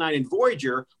DS9 and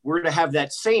Voyager were to have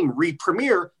that same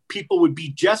re-premiere, people would be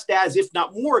just as, if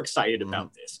not more, excited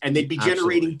about this, and they'd be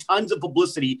generating tons of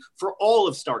publicity for all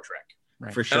of Star Trek.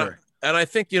 Right. For sure. And I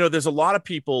think there's a lot of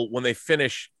people when they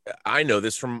finish. I know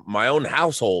this from my own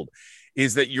household.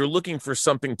 Is that you're looking for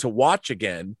something to watch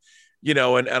again,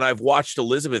 and I've watched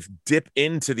Elizabeth dip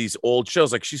into these old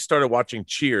shows. Like she started watching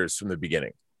Cheers from the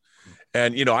beginning.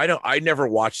 And, I never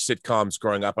watched sitcoms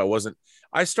growing up.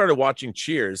 I started watching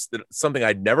Cheers, something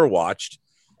I'd never watched.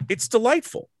 It's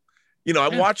delightful. You know,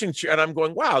 I'm watching and I'm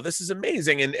going, wow, this is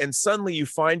amazing. And suddenly you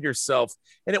find yourself,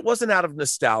 and it wasn't out of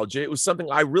nostalgia. It was something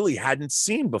I really hadn't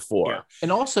seen before. Yeah.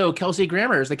 And also Kelsey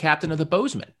Grammer is the captain of the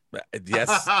Bozeman.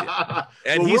 Yes.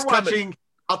 And well, he's we're watching,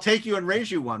 I'll take you and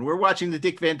raise you one. We're watching the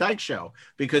Dick Van Dyke Show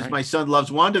because my son loves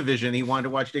WandaVision. He wanted to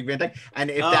watch Dick Van Dyke. And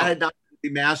if that had not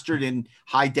been remastered in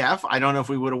high def, I don't know if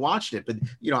we would have watched it. But,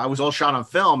 you know, I was all shot on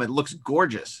film. It looks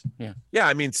gorgeous. Yeah.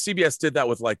 I mean, CBS did that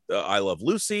with like I Love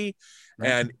Lucy.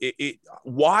 And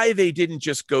why they didn't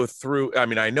just go through, I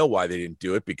mean, I know why they didn't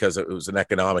do it because it was an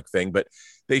economic thing, but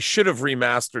they should have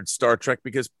remastered Star Trek,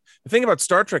 because the thing about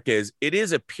Star Trek is it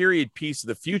is a period piece of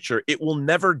the future. It will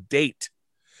never date.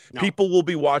 No. People will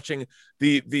be watching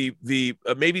the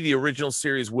maybe the original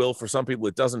series will, for some people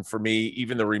it doesn't. For me,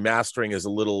 even the remastering is a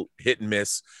little hit and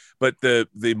miss, but the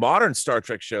modern Star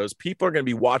Trek shows, people are going to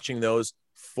be watching those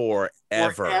forever.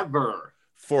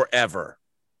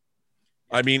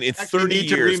 I mean, in 30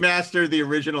 years, to remaster the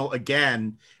original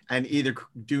again and either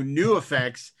do new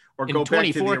effects or go back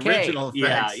to the original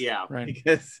effects. Yeah, right.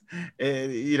 Because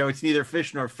you know, it's neither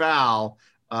fish nor fowl.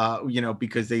 You know,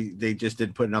 because they just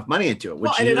didn't put enough money into it.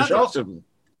 Which is also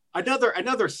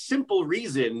another simple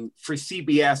reason for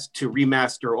CBS to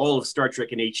remaster all of Star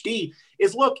Trek in HD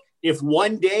is, look, if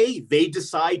one day they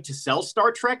decide to sell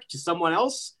Star Trek to someone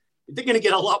else, they're going to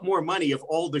get a lot more money if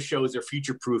all the shows are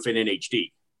future-proof and in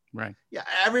HD. Right. Yeah.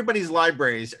 Everybody's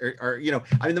libraries are, you know,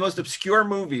 I mean, the most obscure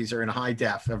movies are in high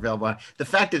def available. The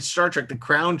fact that Star Trek, the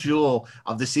crown jewel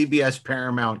of the CBS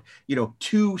Paramount, you know,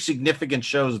 2 significant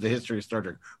shows of the history of Star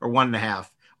Trek, or 1.5,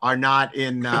 are not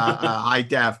in high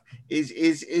def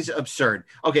is absurd.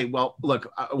 Okay. Well,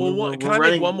 look, can I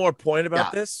make one more point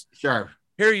about this? Sure.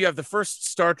 Here you have the first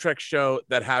Star Trek show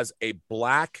that has a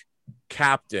black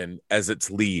captain as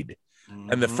its lead.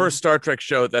 And the first Star Trek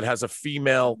show that has a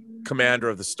female commander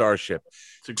of the starship.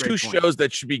 2 shows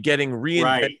that should be getting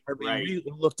reinvented,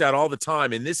 looked at all the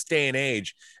time in this day and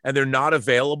age, and they're not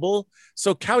available.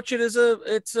 So couch it as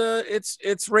it's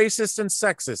racist and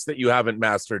sexist that you haven't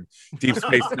mastered Deep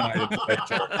Space Nine.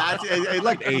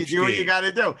 Look, you do what you got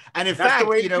to do. And in fact,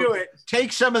 you know,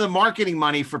 take some of the marketing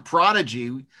money for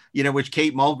Prodigy, you know, which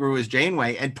Kate Mulgrew is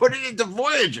Janeway, and put it into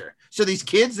Voyager. So these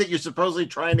kids that you're supposedly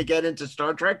trying to get into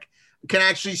Star Trek can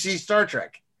actually see Star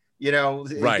Trek. You know, if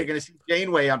they're going to see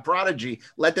Janeway on Prodigy,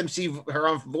 let them see her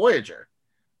on Voyager.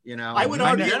 You know, I would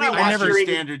argue I never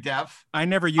standard def. I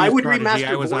never used Prodigy.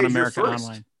 I was on America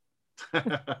Online.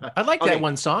 I like that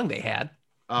one song they had.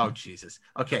 Oh, Jesus.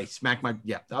 Okay, smack my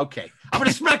okay. I'm going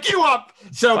to smack you up.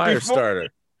 So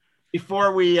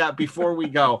before we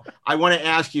go, I want to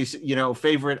ask you, you know,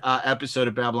 favorite episode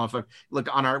of Babylon 5. Look,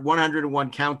 on our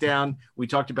 101 countdown, we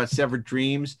talked about Severed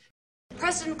Dreams.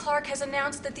 President Clark has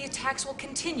announced that the attacks will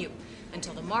continue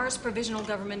until the Mars Provisional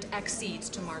Government accedes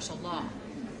to martial law.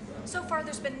 So far,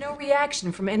 there's been no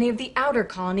reaction from any of the outer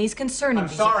colonies concerning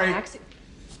these attacks.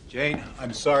 Jane,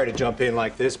 I'm sorry to jump in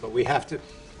like this, but we have to...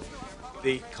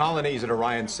 The colonies at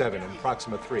Orion 7 and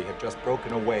Proxima 3 have just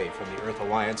broken away from the Earth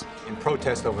Alliance in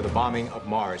protest over the bombing of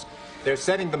Mars. They're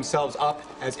setting themselves up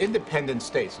as independent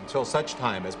states until such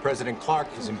time as President Clark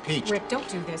is impeached. Rick, don't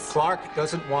do this. Clark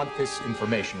doesn't want this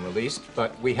information released,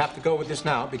 but we have to go with this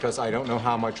now because I don't know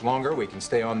how much longer we can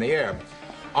stay on the air.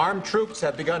 Armed troops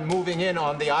have begun moving in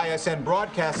on the ISN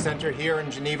Broadcast Center here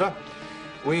in Geneva.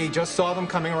 We just saw them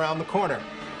coming around the corner.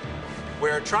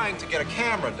 We're trying to get a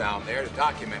camera down there to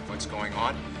document what's going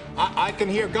on. I can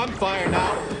hear gunfire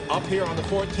now up here on the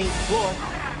 14th floor.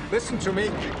 Listen to me.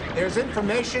 There's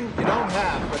information you don't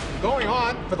have, but going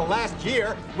on for the last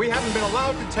year, we haven't been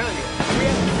allowed to tell you.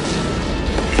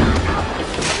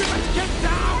 Everybody get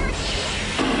down!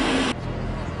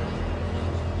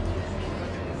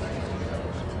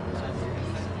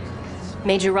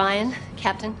 Major Ryan,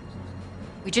 Captain,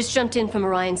 we just jumped in from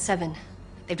Orion 7.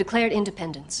 They've declared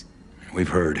independence. We've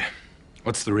heard.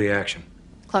 What's the reaction?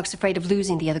 Clark's afraid of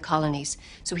losing the other colonies,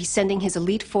 so he's sending his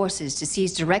elite forces to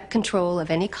seize direct control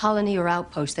of any colony or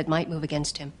outpost that might move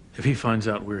against him. If he finds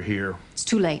out we're here... It's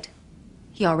too late.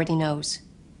 He already knows.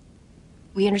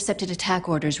 We intercepted attack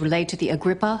orders relayed to the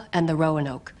Agrippa and the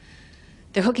Roanoke.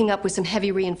 They're hooking up with some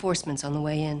heavy reinforcements on the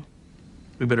way in.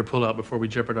 We better pull out before we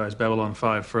jeopardize Babylon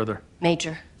 5 further.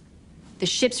 Major, the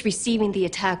ships receiving the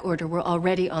attack order were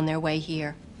already on their way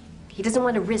here. He doesn't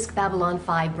want to risk Babylon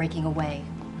 5 breaking away.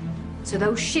 So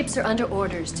those ships are under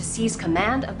orders to seize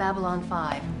command of Babylon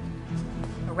 5,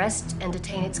 arrest and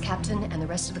detain its captain and the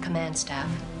rest of the command staff,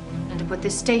 and to put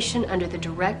this station under the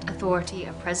direct authority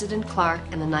of President Clark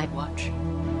and the Night Watch.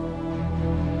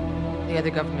 The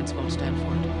other governments won't stand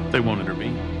for it. They won't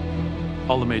intervene.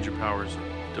 All the major powers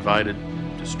are divided,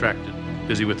 distracted,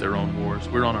 busy with their own wars.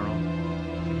 We're on our own.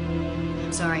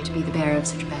 I'm sorry to be the bearer of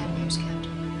such bad news,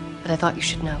 Captain, but I thought you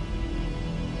should know.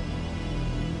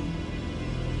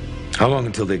 How long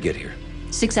until they get here?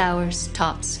 6 hours,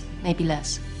 tops, maybe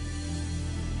less.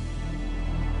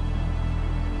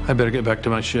 I better get back to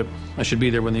my ship. I should be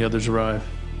there when the others arrive.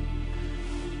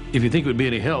 If you think it would be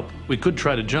any help, we could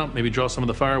try to jump, maybe draw some of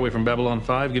the fire away from Babylon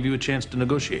 5, give you a chance to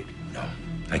negotiate. No.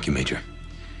 Thank you, Major.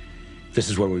 If this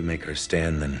is where we make our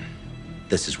stand, then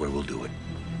this is where we'll do it.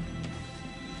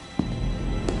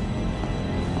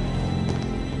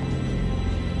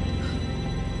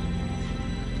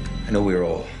 I know we were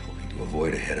all hoping to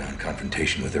avoid a head-on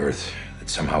confrontation with Earth, that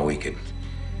somehow we could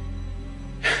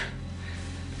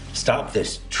stop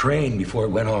this train before it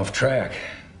went off track.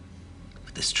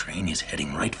 But this train is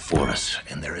heading right for us,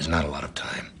 and there is not a lot of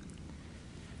time.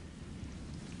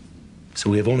 So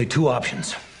we have only two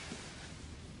options.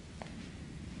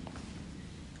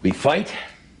 We fight,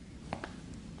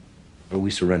 or we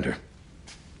surrender.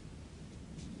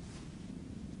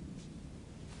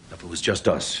 If it was just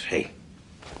us, hey,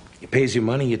 he pays you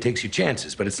money, he takes you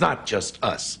chances, but it's not just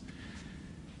us.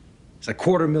 There's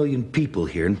 250,000 people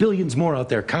here and billions more out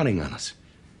there counting on us.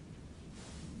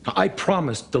 Now, I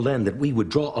promised Delenn that we would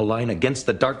draw a line against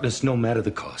the darkness no matter the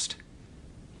cost.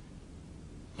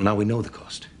 Well, now we know the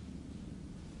cost.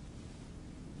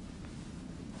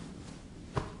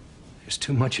 There's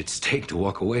too much at stake to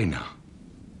walk away now.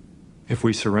 If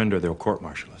we surrender, they'll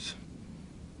court-martial us.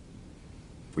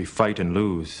 If we fight and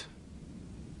lose,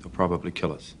 they'll probably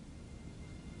kill us.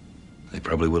 They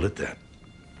probably will at that.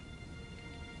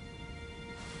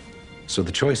 So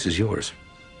the choice is yours.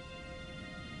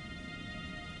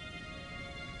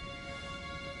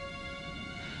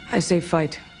 I say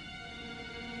fight.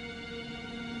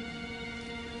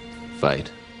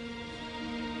 Fight.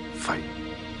 Fight.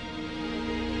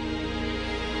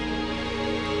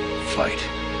 Fight.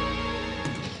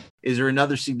 Is there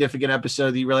another significant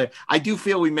episode that you really? I do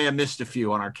feel we may have missed a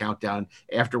few on our countdown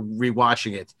after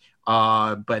rewatching it.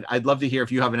 But I'd love to hear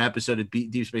if you have an episode of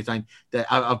Deep Space Nine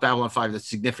of Babylon 5 that's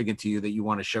significant to you that you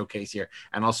want to showcase here.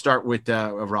 And I'll start with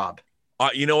Rob.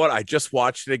 You know what? I just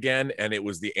watched it again, and it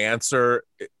was the answer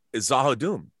is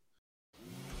Zahadum.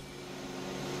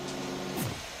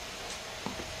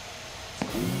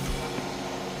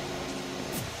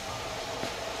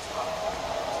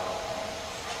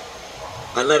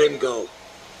 I let him go.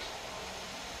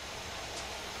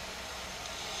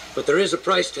 But there is a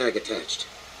price tag attached.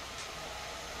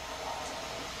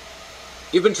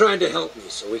 You've been trying to help me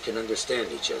so we can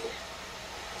understand each other.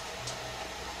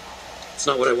 It's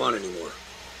not what I want anymore.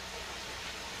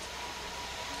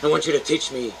 I want you to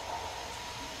teach me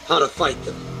how to fight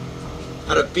them,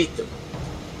 how to beat them.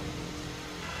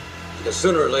 Because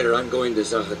sooner or later I'm going to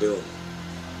Zahadum.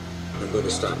 I'm going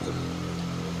to stop them.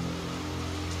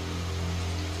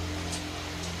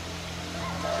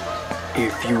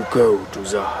 If you go to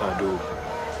Zahadum,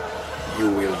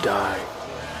 you will die.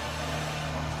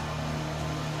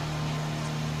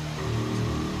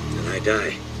 And I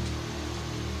die.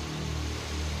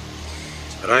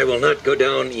 But I will not go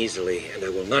down easily, and I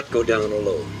will not go down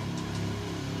alone.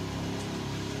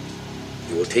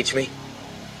 You will teach me?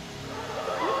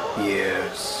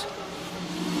 Yes.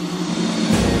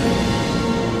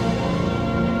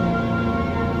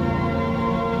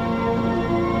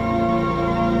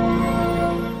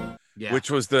 Yeah. Which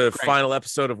was the final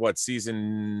episode of what,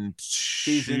 season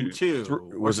two?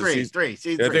 Was it three? I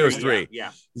think it was three.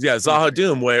 Yeah.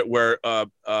 Zahadum, where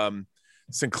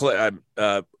Sinclair,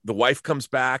 the wife comes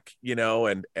back, you know,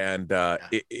 and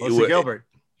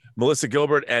Melissa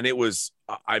Gilbert, and it was,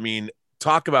 I mean,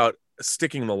 talk about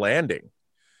sticking the landing.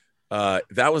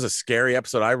 That was a scary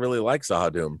episode. I really like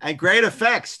Zahadum, and great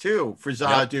effects too for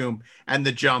Zahadum and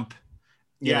the jump.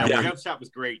 Yeah, the jump shot was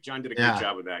great. John did a good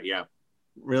job with that. Yeah.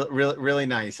 Really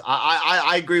nice.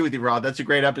 I agree with you, Rob. That's a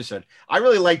great episode. I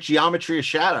really like Geometry of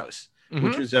Shadows,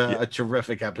 which was a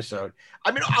terrific episode.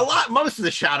 I mean, most of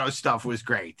the shadow stuff was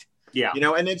great. Yeah, you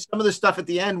know, and then some of the stuff at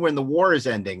the end when the war is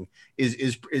ending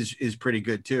is pretty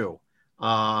good too.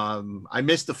 I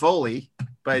missed the Foley,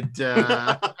 but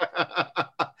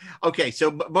okay.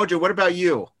 So Mojo, what about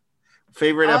you?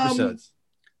 Favorite episodes?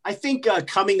 I think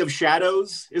Coming of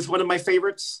Shadows is one of my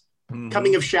favorites. Mm-hmm.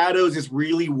 Coming of Shadows is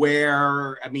really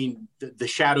where, I mean, the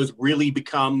shadows really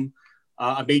become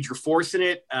a major force in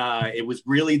it. It was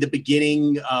really the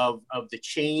beginning of the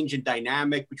change and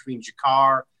dynamic between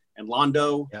G'Kar and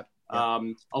Londo. Yep.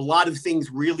 A lot of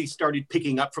things really started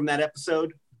picking up from that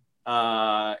episode.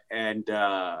 And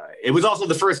it was also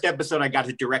the first episode I got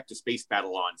to direct a space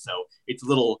battle on. So it's a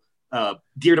little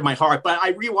dear to my heart. But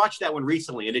I rewatched that one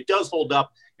recently, and it does hold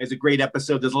up as a great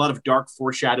episode. There's a lot of dark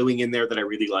foreshadowing in there that I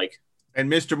really like.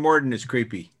 And Mr. Morden is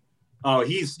creepy. Oh,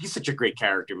 he's such a great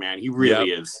character, man. He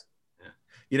really is.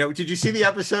 You know, did you see the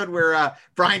episode where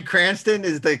Bryan Cranston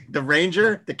is the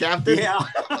ranger, the captain? Yeah.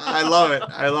 I love it.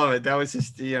 I love it. That was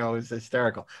just, you know, it was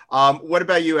hysterical. What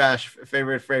about you, Ash?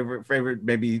 Favorite,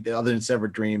 maybe other than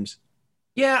Severed Dreams?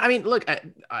 Yeah, I mean, look,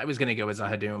 I was gonna go with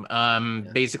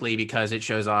Zahadum, basically because it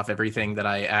shows off everything that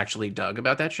I actually dug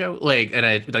about that show. Like, and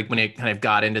I like when it kind of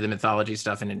got into the mythology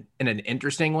stuff in an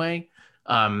interesting way,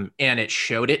 and it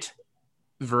showed it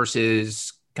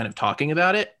versus kind of talking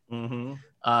about it. Mm-hmm.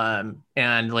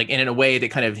 And like in a way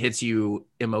that kind of hits you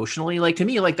emotionally. Like to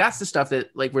me, like that's the stuff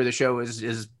that like where the show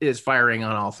is firing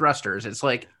on all thrusters. It's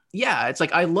like, yeah, it's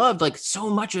like I loved like so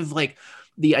much of like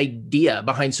the idea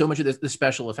behind so much of the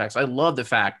special effects. I love the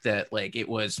fact that like it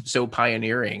was so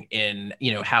pioneering in,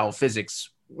 you know, how physics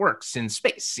works in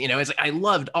space. You know, it's like I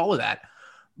loved all of that.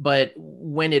 But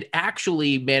when it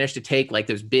actually managed to take like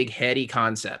those big heady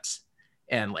concepts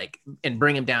and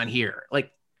bring them down here,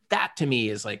 like that to me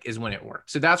is when it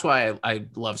works. So that's why I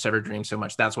love Severed Dreams so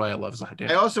much. That's why I love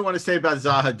Zahadum. I also want to say about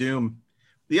Zahadum,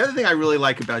 the other thing I really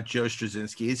like about Joe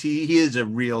Straczynski is he is a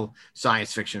real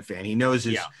science fiction fan. He knows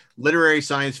his literary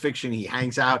science fiction. He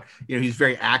hangs out, you know, he's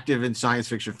very active in science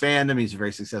fiction fandom. He's a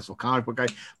very successful comic book guy.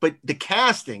 But the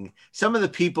casting, some of the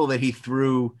people that he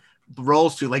threw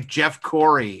roles to, like Jeff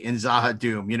Corey in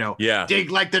Zahadum, you know,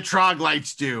 dig like the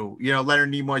Troglodytes do, you know,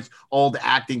 Leonard Nimoy's old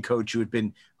acting coach who had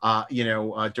been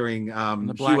during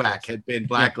HUAC had been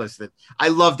blacklisted. I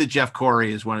love that Jeff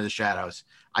Corey is one of the shadows.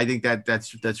 I think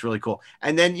that's really cool.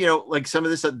 And then, you know, like some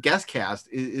of this guest cast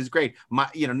is great.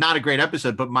 Not a great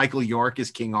episode, but Michael York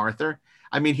is King Arthur.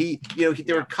 I mean, there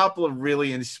were a couple of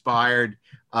really inspired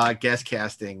guest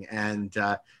casting, and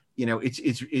you know,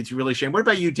 it's really a shame. What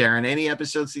about you, Darren? Any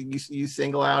episodes that you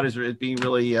single out as being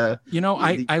really?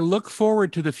 I look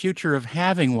forward to the future of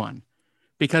having one,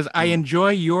 because I enjoy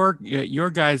your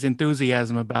guys'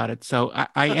 enthusiasm about it. So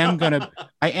I am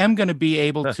gonna be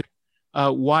able to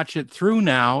watch it through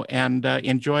now and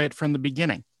enjoy it from the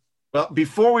beginning. Well,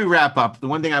 before we wrap up, the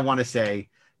one thing I want to say,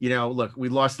 you know, look, we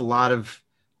lost a lot of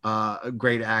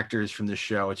great actors from the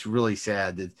show. It's really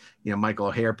sad that, you know, Michael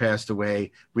O'Hare passed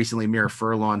away recently. Mira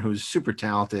Furlong, who's super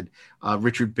talented,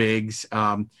 Richard Biggs.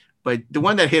 But the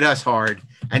one that hit us hard,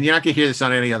 and you're not going to hear this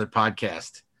on any other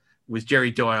podcast, was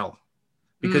Jerry Doyle.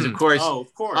 Because of course,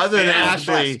 other than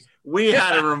Ashley, we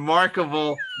had a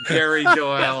remarkable Jerry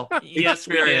Doyle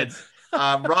experience.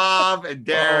 Rob and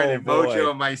Darren and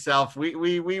Mojo and myself, we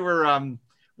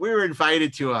were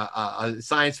invited to a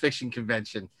science fiction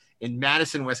convention in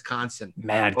Madison, Wisconsin,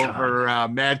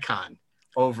 MadCon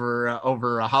over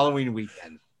a Halloween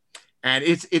weekend, and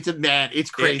it's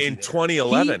crazy. In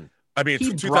 2011, I mean,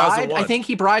 2001. I think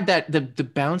he bribed the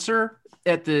bouncer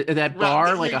at that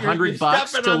bar like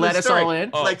 $100 to let us all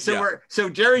in. So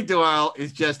Jerry Doyle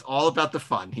is just all about the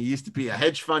fun. He used to be a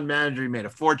hedge fund manager. He made a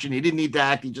fortune. He didn't need to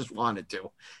act. He just wanted to,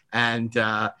 and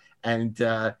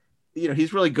you know,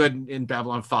 he's really good in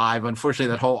Babylon 5.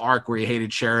 Unfortunately, that whole arc where he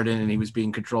hated Sheridan and he was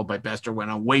being controlled by Bester went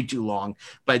on way too long.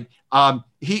 But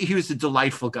he was a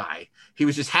delightful guy. He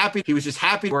was just happy. He was just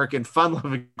happy working, fun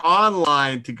loving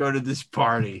online to go to this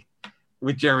party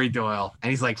with Jerry Doyle. And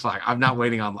he's like, fuck, we're not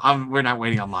waiting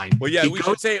online. Well, yeah,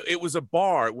 should say it was a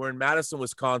bar. We're in Madison,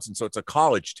 Wisconsin, so it's a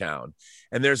college town.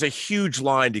 And there's a huge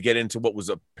line to get into what was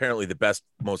apparently the best,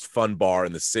 most fun bar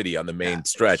in the city on the main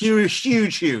stretch.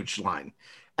 Huge line.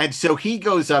 And so he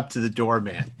goes up to the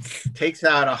doorman, takes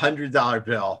out $100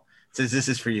 bill, says, "This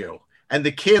is for you." And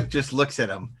the kid just looks at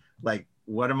him like,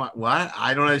 what?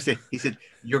 I don't understand. He said,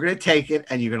 "You're going to take it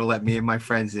and you're going to let me and my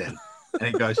friends in." And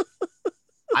he goes,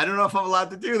 "I don't know if I'm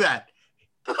allowed to do that."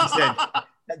 He said,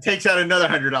 takes out another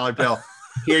 $100 bill.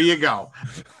 "Here you go.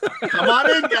 Come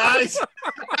on in, guys."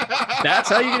 That's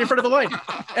how you get in front of the line.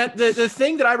 And the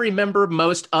thing that I remember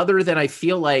most, other than I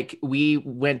feel like we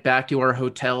went back to our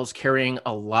hotels carrying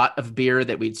a lot of beer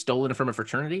that we'd stolen from a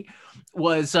fraternity,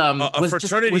 was a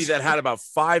fraternity that had about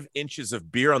 5 inches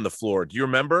of beer on the floor. Do you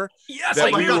remember? Yes,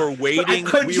 that we were waiting.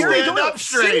 We were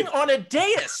sitting on a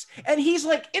dais, and he's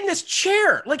like in this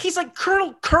chair, like he's like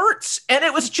Colonel Kurtz, and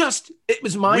it was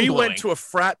mind-blowing. We went to a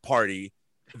frat party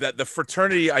that the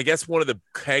fraternity, I guess one of the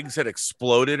kegs had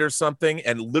exploded or something,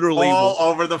 and literally all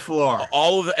over the floor,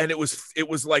 and it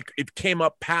was like it came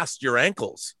up past your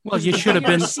ankles. Well, you should have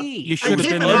been. You should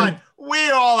have been.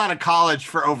 We're all out of college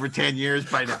for over 10 years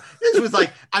by now. This was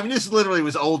like, I mean, this literally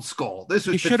was old school. This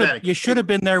was pathetic. You should have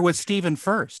been there with Stephen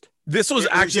First. This was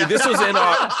actually this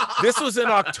was in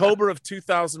October of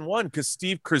 2001 because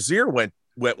Steve Krazier went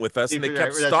went with us, and they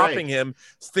kept That's stopping right. him,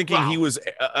 thinking he was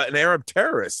an Arab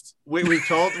terrorist. We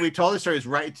told the story. It was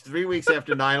right 3 weeks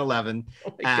after 9/11,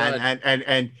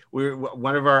 and we were,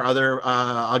 one of our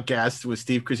other guests was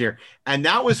Steve Krazier, and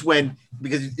that was when,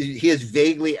 because he has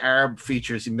vaguely Arab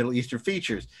features and Middle Eastern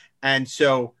features, and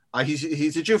so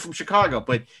he's a Jew from Chicago.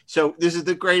 But so this is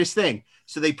the greatest thing.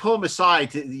 So they pull him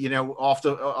aside to,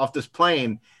 off this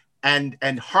plane.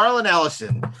 And Harlan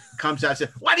Ellison comes out and says,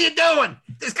 "What are you doing?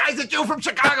 This guy's a Jew from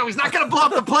Chicago. He's not going to blow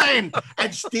up the plane."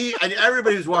 And Steve and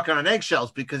everybody was walking on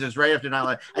eggshells because it was right after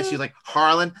 9/11. And she's like,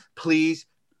 "Harlan, please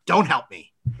don't help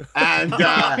me." And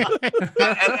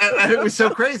it was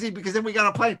so crazy because then we got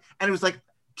on a plane and it was like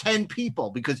 10 people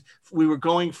because we were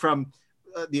going from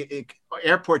the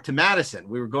airport to Madison.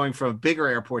 We were going from a bigger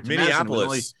airport to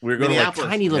Minneapolis. We were going like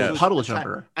tiny little puddle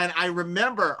jumper. And I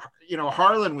remember,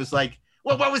 Harlan was like,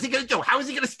 "Well, what was he going to do? How is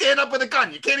he going to stand up with a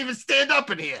gun? You can't even stand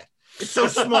up in here. It's so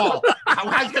small.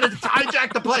 How's he going to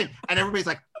hijack the plane?" And everybody's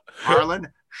like, "Harlan,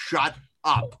 shut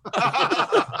up."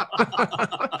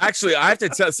 Actually, I have to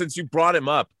tell, since you brought him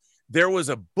up, there was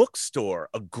a bookstore,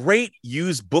 a great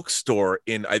used bookstore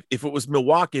if it was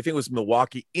Milwaukee, I think it was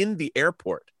Milwaukee, in the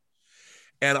airport.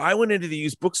 And I went into the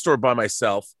used bookstore by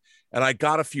myself and I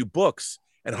got a few books.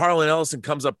 And Harlan Ellison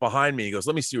comes up behind me. He goes,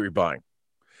 "Let me see what you're buying."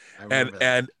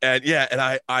 And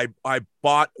I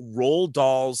bought Roald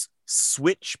Dahl's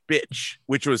Switch Bitch,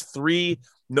 which was 3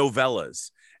 novellas.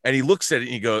 And he looks at it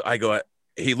and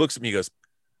he looks at me, he goes,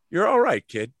 "You're all right,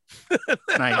 kid."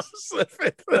 Nice.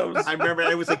 I remember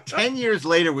it was like 10 years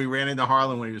later, we ran into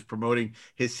Harlan when he was promoting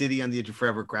his City on the Edge of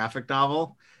Forever graphic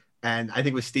novel. And I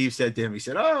think what Steve said to him, he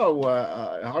said, "Oh,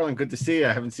 Harlan, good to see you.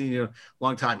 I haven't seen you in a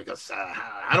long time." He goes,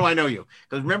 "How do I know you?"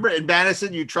 Because remember in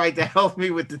Madison, you tried to help me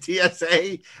with the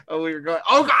TSA. Oh, we were going,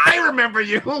 "Oh, I remember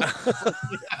you."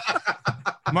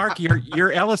 Mark,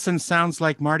 your Ellison sounds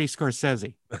like Marty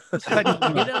Scorsese.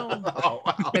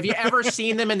 Have you ever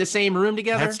seen them in the same room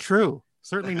together? That's true.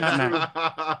 Certainly not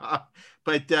now.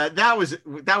 But that was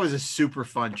a super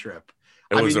fun trip.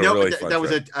 It was a really fun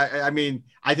trip.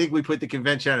 I think we put the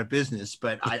convention out of business,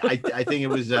 but I think it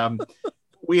was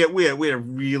we had a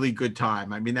really good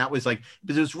time. I mean, that was like,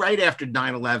 because it was right after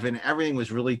 9/11. Everything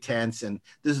was really tense, and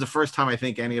this is the first time I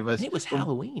think any of us. It was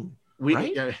Halloween,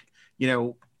 right?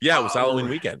 Yeah, it was Halloween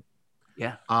weekend.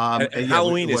 Yeah, and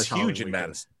Halloween is huge in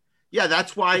Madison. Yeah,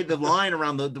 that's why the line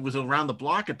was around the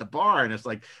block at the bar, and it's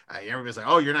like everybody's like,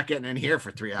 "Oh, you're not getting in here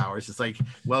for 3 hours." It's like,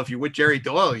 well, if you're with Jerry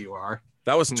Doyle, you are.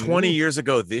 That was 20 years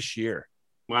ago this year.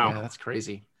 Wow, yeah, that's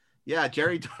crazy. Yeah,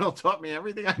 Jerry Doyle taught me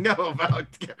everything I know about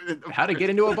how to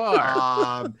get into a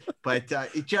bar. But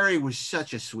Jerry was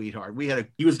such a sweetheart.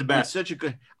 He was the best. Such a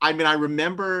good. I mean, I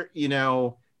remember,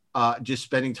 just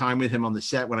spending time with him on the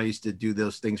set when I used to do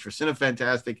those things for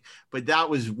Cinefantastic. But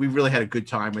we really had a good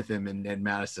time with him in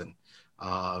Madison.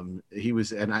 He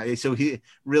was, I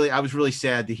was really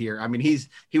sad to hear. I mean,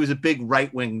 he was a big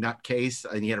right-wing nutcase,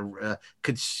 and he had a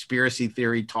conspiracy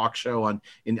theory talk show I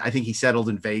think he settled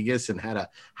in Vegas and had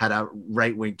a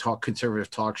right-wing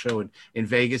conservative talk show in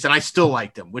Vegas. And I still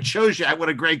liked him, which shows you what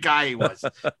a great guy he was.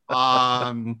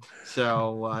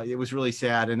 So it was really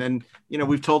sad. And then,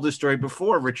 we've told this story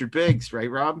before, Richard Biggs, right,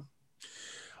 Rob?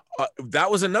 That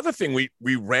was another thing.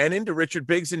 We ran into Richard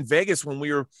Biggs in Vegas when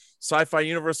Sci-Fi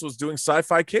Universal was doing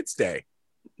Sci-Fi Kids Day.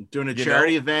 Doing a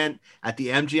charity event at the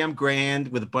MGM Grand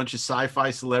with a bunch of sci-fi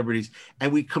celebrities.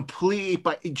 And we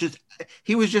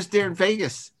he was just there in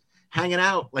Vegas hanging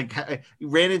out. Like,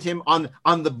 ran into him on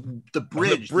the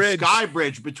bridge, the sky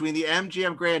bridge between the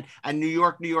MGM Grand and New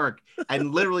York,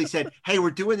 and literally said, "Hey,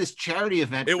 we're doing this charity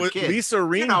event for kids." Lisa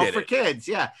Reen did for it. Kids.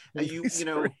 Yeah.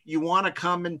 You want to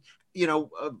come and,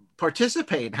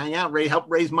 participate, hang out, help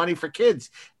raise money for kids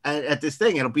at this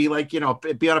thing. It'll be like, be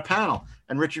on a panel.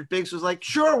 And Richard Biggs was like,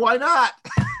 "Sure, why not?"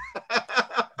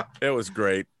 It was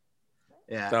great.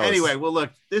 Yeah. Anyway, well,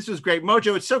 look, this was great.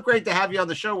 Mojo, it's so great to have you on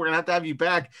the show. We're going to have you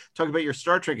back, talk about your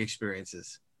Star Trek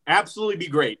experiences. Absolutely be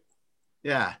great.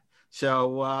 Yeah.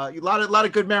 So a lot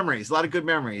of good memories.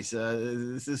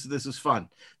 This was fun.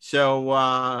 So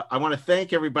I want to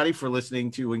thank everybody for listening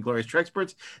to Inglorious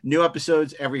Treksperts. New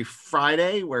episodes every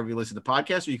Friday, wherever you listen to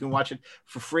podcasts, or you can watch it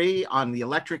for free on the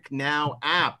Electric Now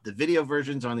app. The video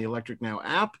version's on the Electric Now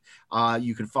app.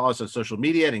 You can follow us on social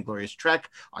media at Inglorious Trek,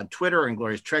 on Twitter,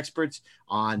 Inglorious Treksperts,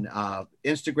 on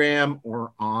Instagram,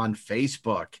 or on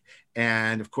Facebook.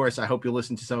 And of course, I hope you'll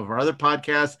listen to some of our other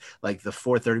podcasts, like the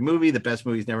 430 Movie, The Best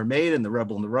Movies Never Made, and The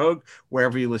Rebel and the Rogue,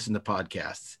 wherever you listen to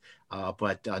podcasts.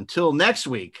 But until next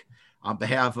week, on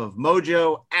behalf of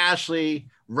Mojo, Ashley,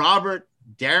 Robert,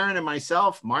 Darren, and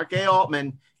myself, Mark A.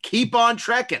 Altman, keep on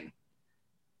trekking.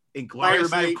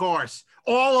 Ingloriously, of course.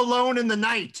 all alone in the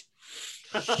night.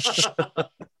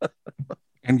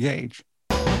 Engage.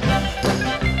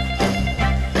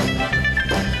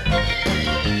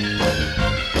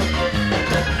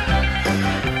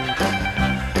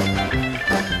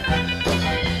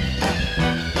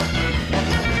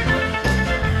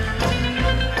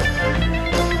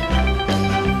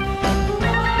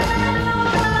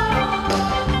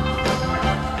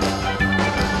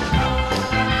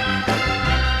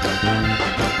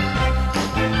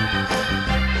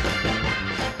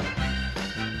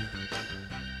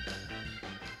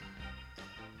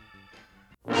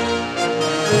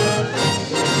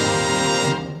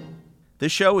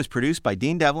 This show is produced by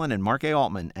Dean Devlin and Mark A.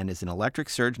 Altman and is an Electric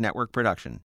Surge Network production.